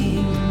dreams.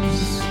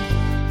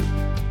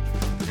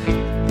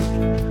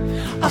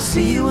 I'll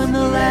see you in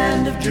the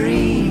land of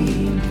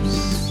dreams.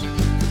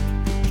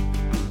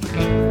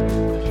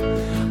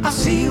 I'll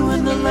see you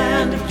in the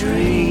land of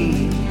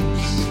dreams.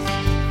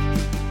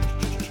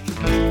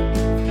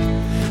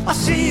 I'll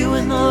see you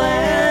in the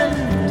land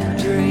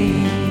of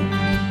dreams.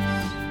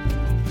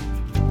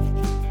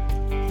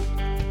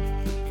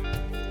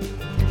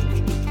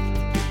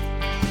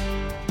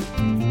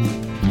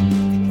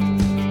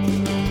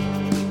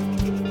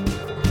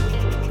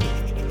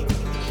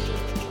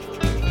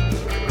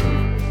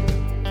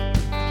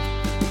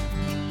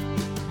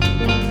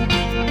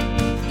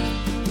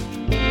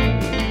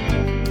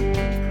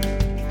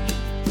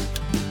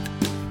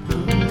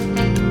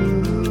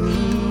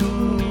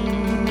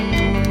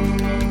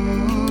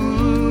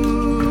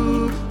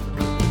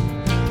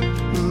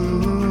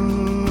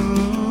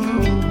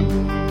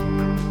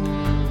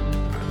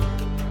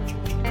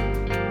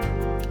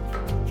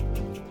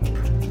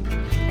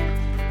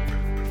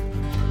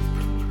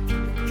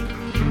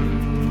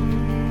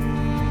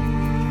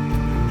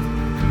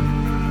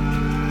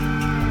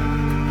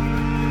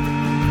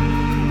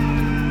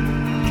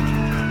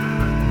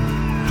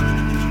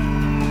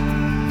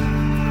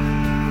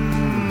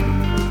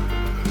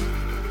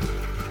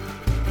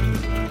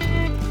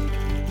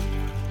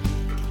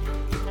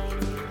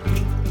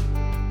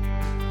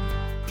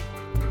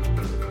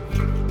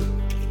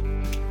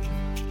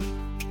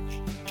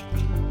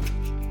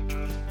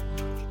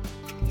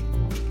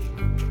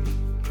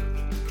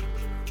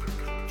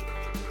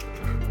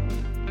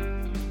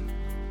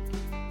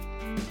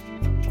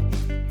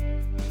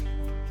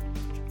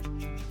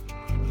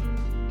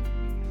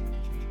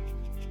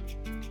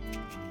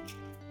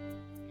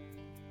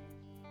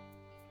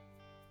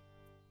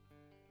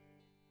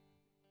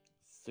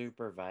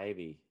 super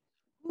vibey.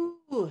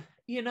 Ooh,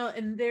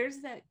 and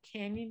there's that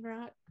Canyon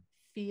Rock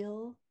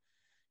feel,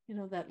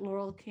 that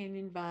Laurel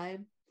Canyon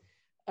vibe.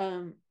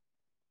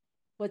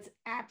 What's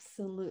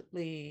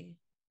absolutely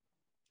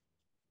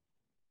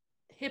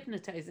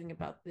hypnotizing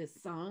about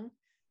this song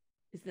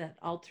is that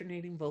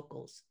alternating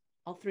vocals,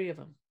 all three of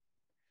them.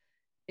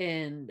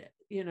 And,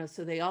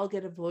 so they all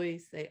get a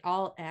voice, they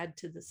all add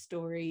to the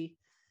story.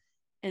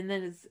 And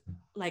then it's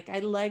like, I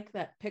like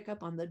that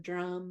pickup on the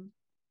drum.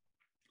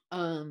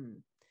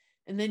 And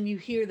then you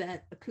hear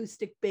that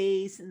acoustic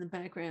bass in the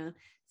background.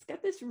 It's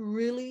got this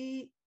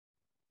really,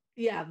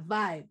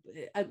 vibe.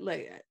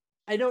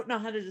 I don't know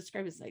how to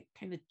describe it. It's like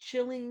kind of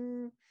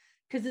chilling,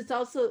 because it's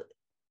also,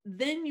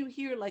 then you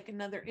hear like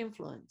another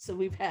influence. So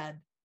we've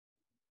had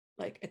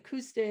like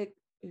acoustic,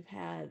 we've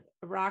had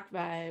a rock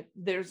vibe,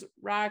 there's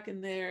rock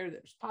in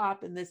there's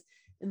pop and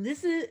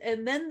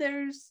then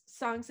there's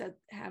songs that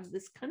have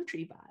this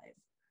country vibe,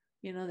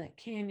 that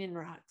Canyon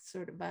Rock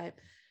sort of vibe.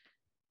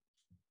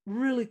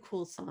 Really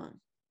cool song.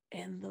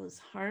 And those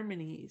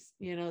harmonies,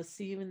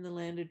 See You in the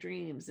Land of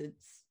Dreams,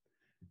 it's,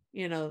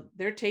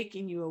 they're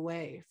taking you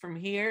away from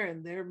here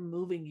and they're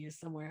moving you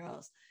somewhere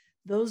else.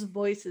 Those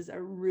voices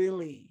are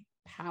really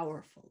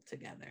powerful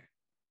together.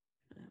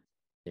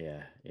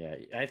 Yeah.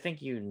 I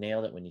think you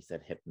nailed it when you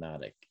said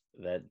hypnotic.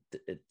 That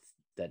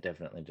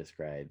definitely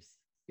describes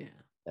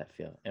that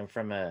feel. And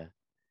from a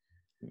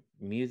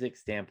music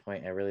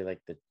standpoint, I really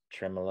like the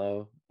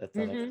tremolo that's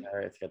on the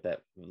guitar. It's got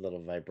that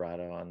little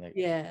vibrato on the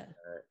guitar.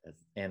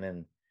 And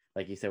then,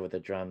 like you said, with the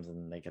drums,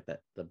 and they get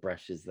the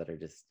brushes that are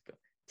just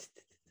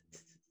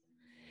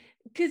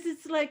because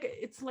it's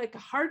like a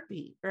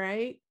heartbeat,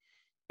 right?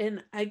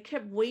 And I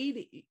kept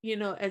waiting,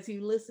 as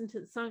you listen to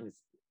the songs,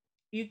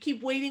 you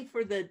keep waiting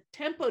for the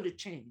tempo to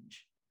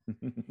change.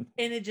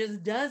 And it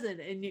just doesn't.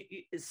 And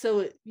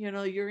so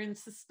you're in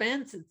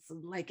suspense. It's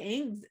like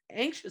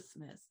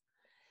anxiousness,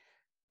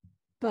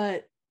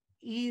 but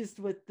eased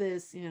with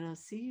this, See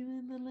You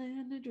in the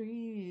Land of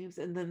Dreams,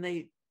 and then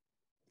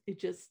it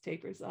just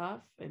tapers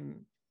off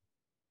and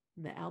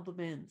the album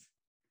ends.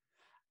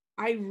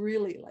 I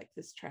really like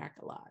this track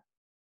a lot.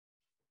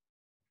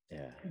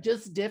 Yeah,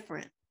 just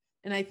different.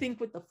 And I think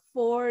with the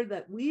 4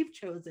 that we've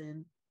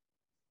chosen,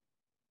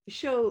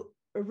 show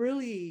a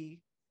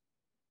really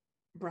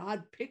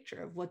broad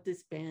picture of what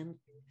this band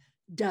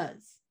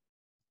does,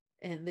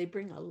 and they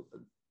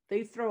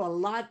throw a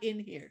lot in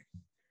here,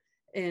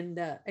 and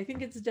I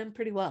think it's done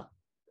pretty well.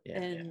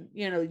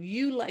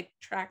 You like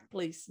track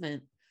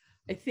placement.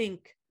 I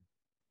think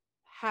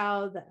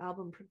how the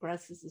album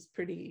progresses is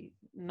pretty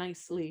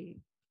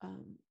nicely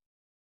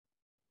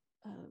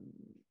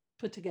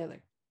put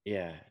together.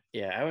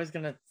 I was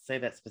gonna say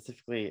that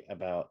specifically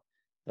about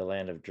the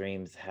Land of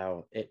Dreams,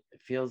 how it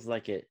feels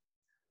like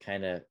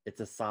it's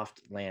a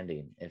soft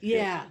landing.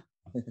 Yeah,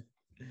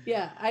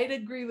 I'd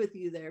agree with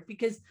you there,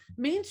 because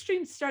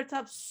Mainstream starts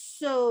off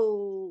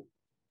so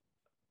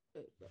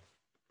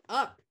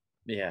up.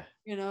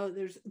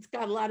 It's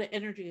got a lot of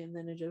energy, and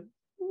then it just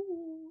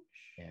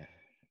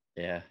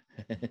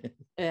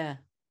yeah,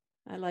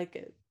 I like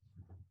it.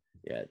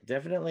 Yeah,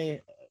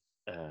 definitely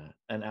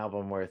an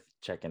album worth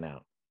checking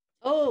out.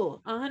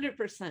 Oh,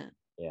 100%.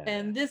 Yeah.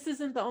 And this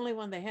isn't the only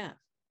one they have.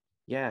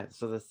 Yeah,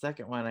 so the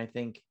second one, I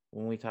think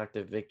when we talked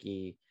to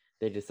Vicky,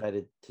 they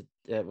decided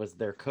it was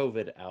their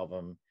COVID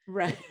album.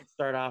 Right. It didn't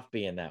start off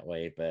being that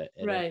way, but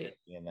it ended up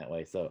being that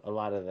way. So a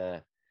lot of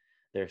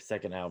their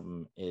second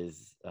album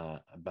is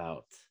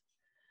about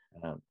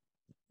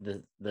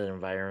the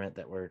environment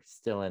that we're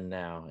still in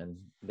now, and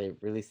they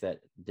released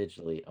that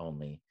digitally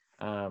only.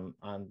 On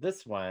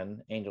this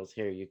one, Angels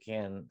Here, you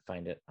can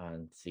find it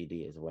on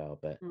CD as well,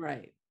 but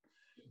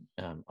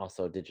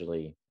also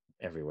digitally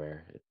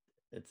everywhere.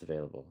 It's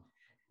available.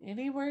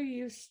 Anywhere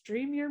you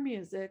stream your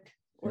music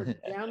or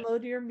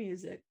download your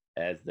music.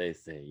 As they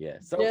say,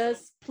 yes. So,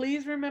 just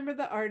please remember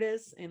the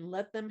artists and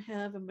let them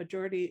have a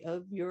majority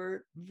of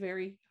your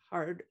very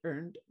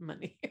hard-earned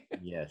money.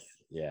 Yes,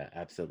 yeah,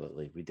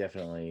 absolutely. We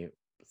definitely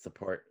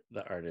support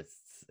the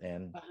artists,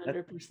 and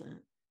 100%.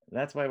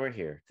 That's why we're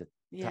here, to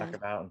talk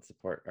about and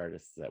support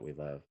artists that we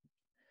love.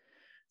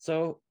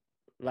 So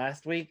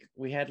last week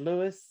we had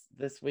Lewis,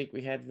 this week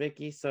we had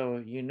Vicky. So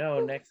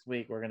next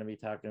week we're going to be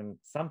talking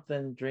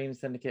something Dream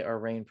Syndicate or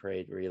Rain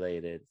Parade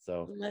related.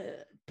 So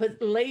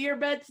lay your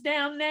bets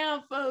down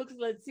now, folks.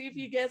 Let's see if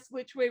you guess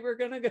which way we're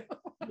going to go.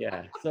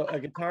 Yeah, so a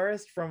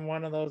guitarist from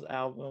one of those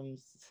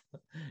albums,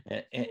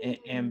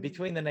 and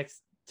between the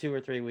next 2 or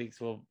 3 weeks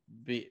we'll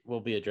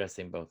be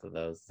addressing both of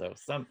those. So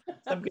some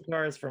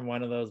guitarists from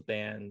one of those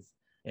bands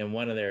and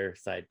one of their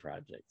side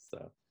projects.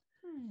 So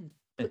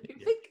put your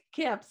thinking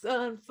caps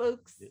on,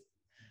 folks.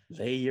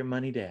 Lay your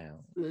money down.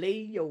 Lay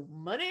your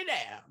money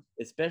down.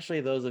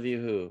 Especially those of you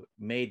who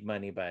made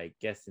money by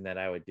guessing that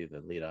I would do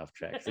the lead off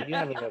track. So you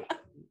have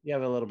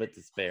a little bit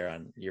to spare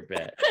on your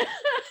bet.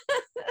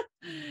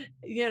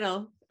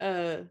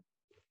 Oh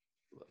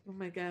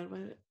my God,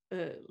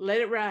 let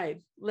it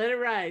ride. Let it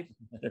ride.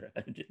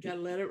 Gotta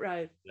let it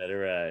ride. Let it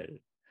ride.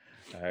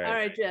 All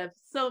right, Jeff.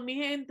 So, mi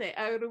gente,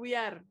 a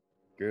grubiar.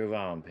 Groove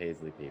on,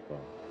 Paisley people.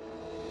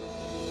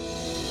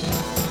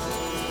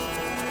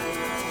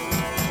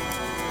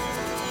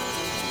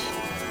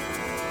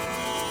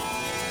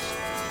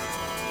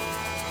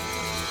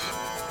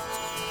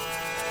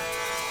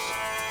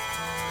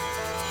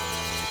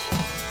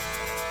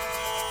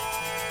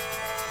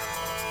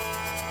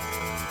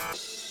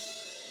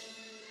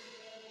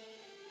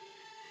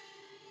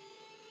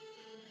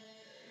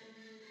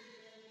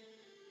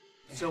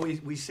 So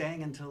we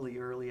sang until the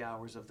early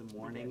hours of the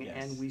morning, Yes.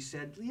 and we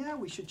said, yeah,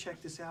 we should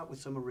check this out with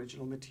some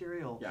original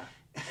material.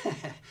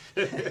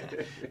 Yeah.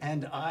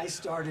 And I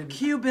started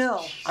Cue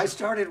Bill. I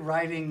started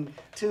writing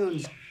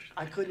tunes.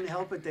 I couldn't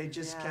help it. They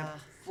just Yeah. kept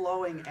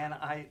flowing, and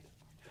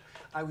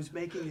I was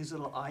making these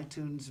little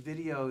iTunes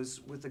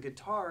videos with the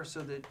guitar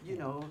so that, you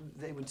know,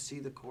 they would see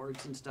the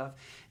chords and stuff.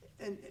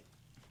 And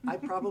I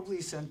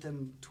probably sent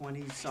them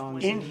 20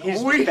 songs In a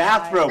his week.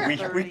 bathrobe. We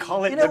 30.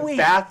 call it In a the week.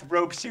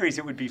 bathrobe series.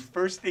 It would be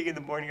first thing in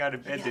the morning out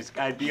of bed. Yeah. This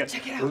guy'd be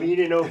Check it out.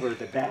 leaning over at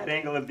the bad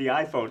angle of the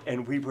iPhone.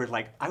 And we were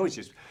like, I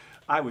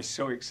was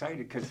so excited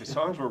because the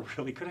songs were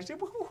really good. I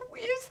said, well, who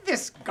is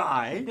this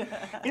guy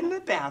in the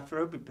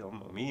bathrobe? Bill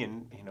Mumy.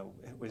 And, you know,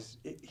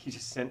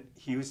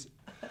 he was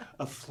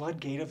a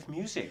floodgate of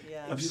music,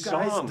 Yeah. of You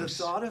guys, songs. the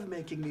thought of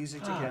making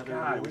music Oh, together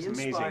God, it really was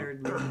amazing.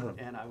 inspired me,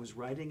 and I was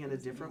writing in a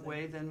different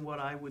way than what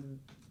I would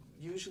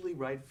usually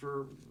write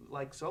for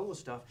like solo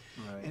stuff.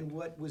 Right. And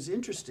what was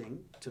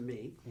interesting to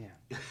me,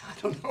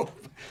 I don't know,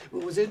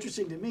 what was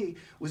interesting to me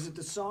was that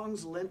the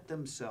songs lent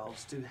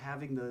themselves to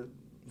having the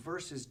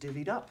verses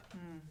divvied up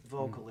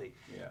vocally,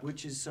 Yeah.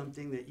 which is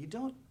something that you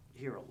don't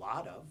hear a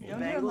lot of. Yeah. The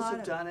Don't hear a Bangles lot have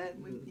of done it. it,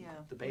 We- and yeah,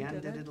 the we band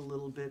did did it. it a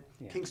little bit.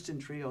 Kingston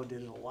Trio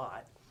did it a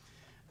lot.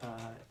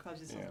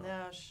 Crosby, Stills, Yeah.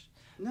 Nash.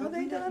 No, But they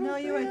we done No,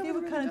 it. you're right. They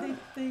were haven't kind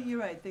really of. You're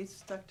right. They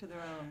stuck to their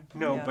own.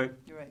 No, Yeah, but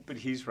you're right. but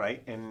he's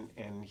right, and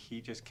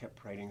he just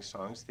kept writing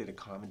songs that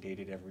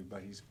accommodated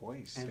everybody's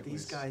voice. And It these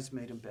was- guys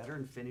made them better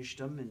and finished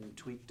them and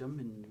tweaked them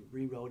and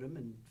rewrote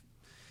them,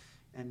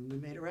 and we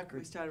made a We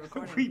record. started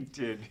recording. we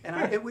did.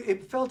 And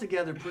it fell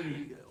together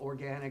pretty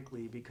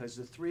organically because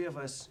the three of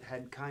us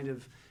had kind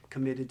of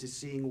committed to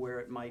seeing where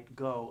it might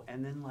go.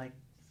 And then like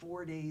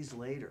 4 days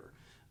later,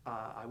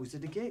 I was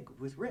at a gig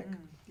with Rick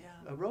Yeah.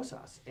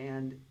 Rosas,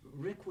 and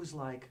Rick was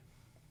like,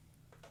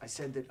 I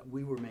said that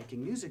we were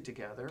making music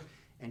together,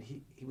 and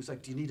he was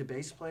like, do you need a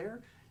bass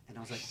player? And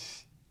I was like,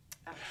 He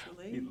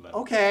Actually. loved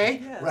okay,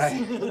 Yes.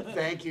 right,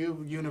 thank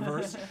you,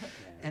 universe.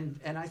 And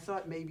I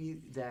thought maybe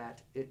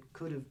that it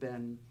could have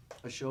been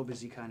a show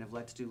busy kind of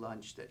let's do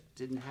lunch that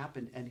didn't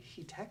happen. And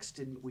he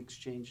texted, we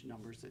exchanged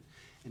numbers,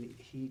 and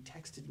he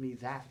texted me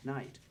that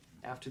night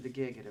after the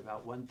gig at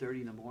about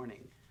 1:30 in the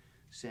morning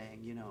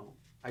saying, you know,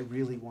 I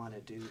really want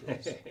to do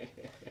this.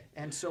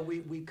 And so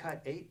we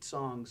cut 8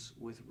 songs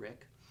with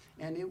Rick,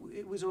 and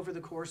it was over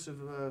the course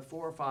of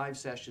 4 or 5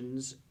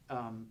 sessions,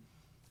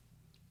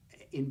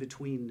 in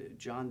between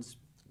John's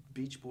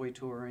Beach Boy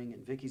touring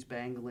and Vicky's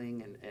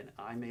Bangling, and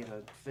I made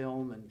a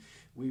film, and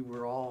we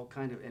were all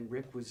kind of, and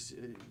Rick was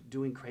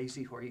doing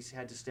Crazy Horse. He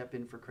had to step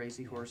in for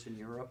Crazy Horse in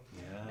Europe,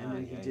 and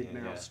then he did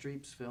Meryl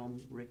Streep's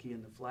film Ricky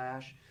and the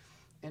Flash,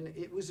 and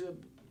it was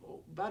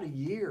about a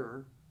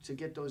year to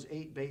get those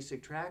 8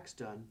 basic tracks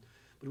done.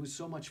 But it was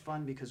so much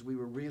fun because we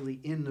were really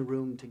in the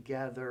room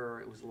together.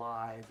 It was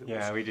live. It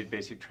Yeah, was, we did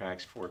basic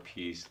tracks,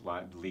 4-piece,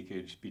 lot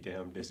leakage, be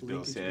damned, as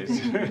Bill Leakage,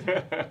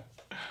 says.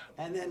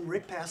 And then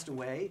Rick passed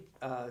away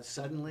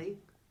suddenly,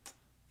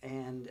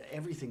 and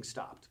everything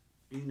stopped.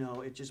 You know,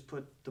 it just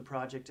put the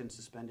project in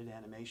suspended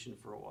animation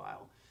for a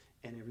while,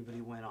 and everybody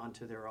went on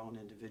to their own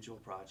individual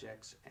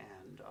projects.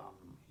 And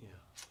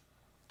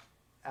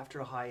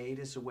after a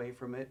hiatus away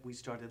from it, we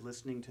started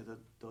listening to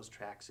those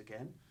tracks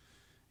again.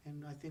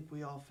 And I think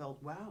we all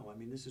felt, wow, I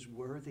mean, this is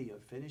worthy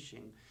of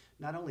finishing,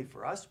 not only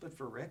for us, but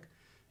for Rick.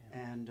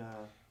 And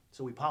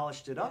so we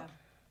polished it up,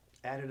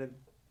 added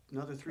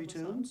another 3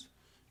 Couple songs. tunes,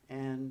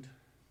 and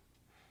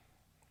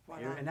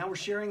Voila. now we're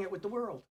sharing it with the world.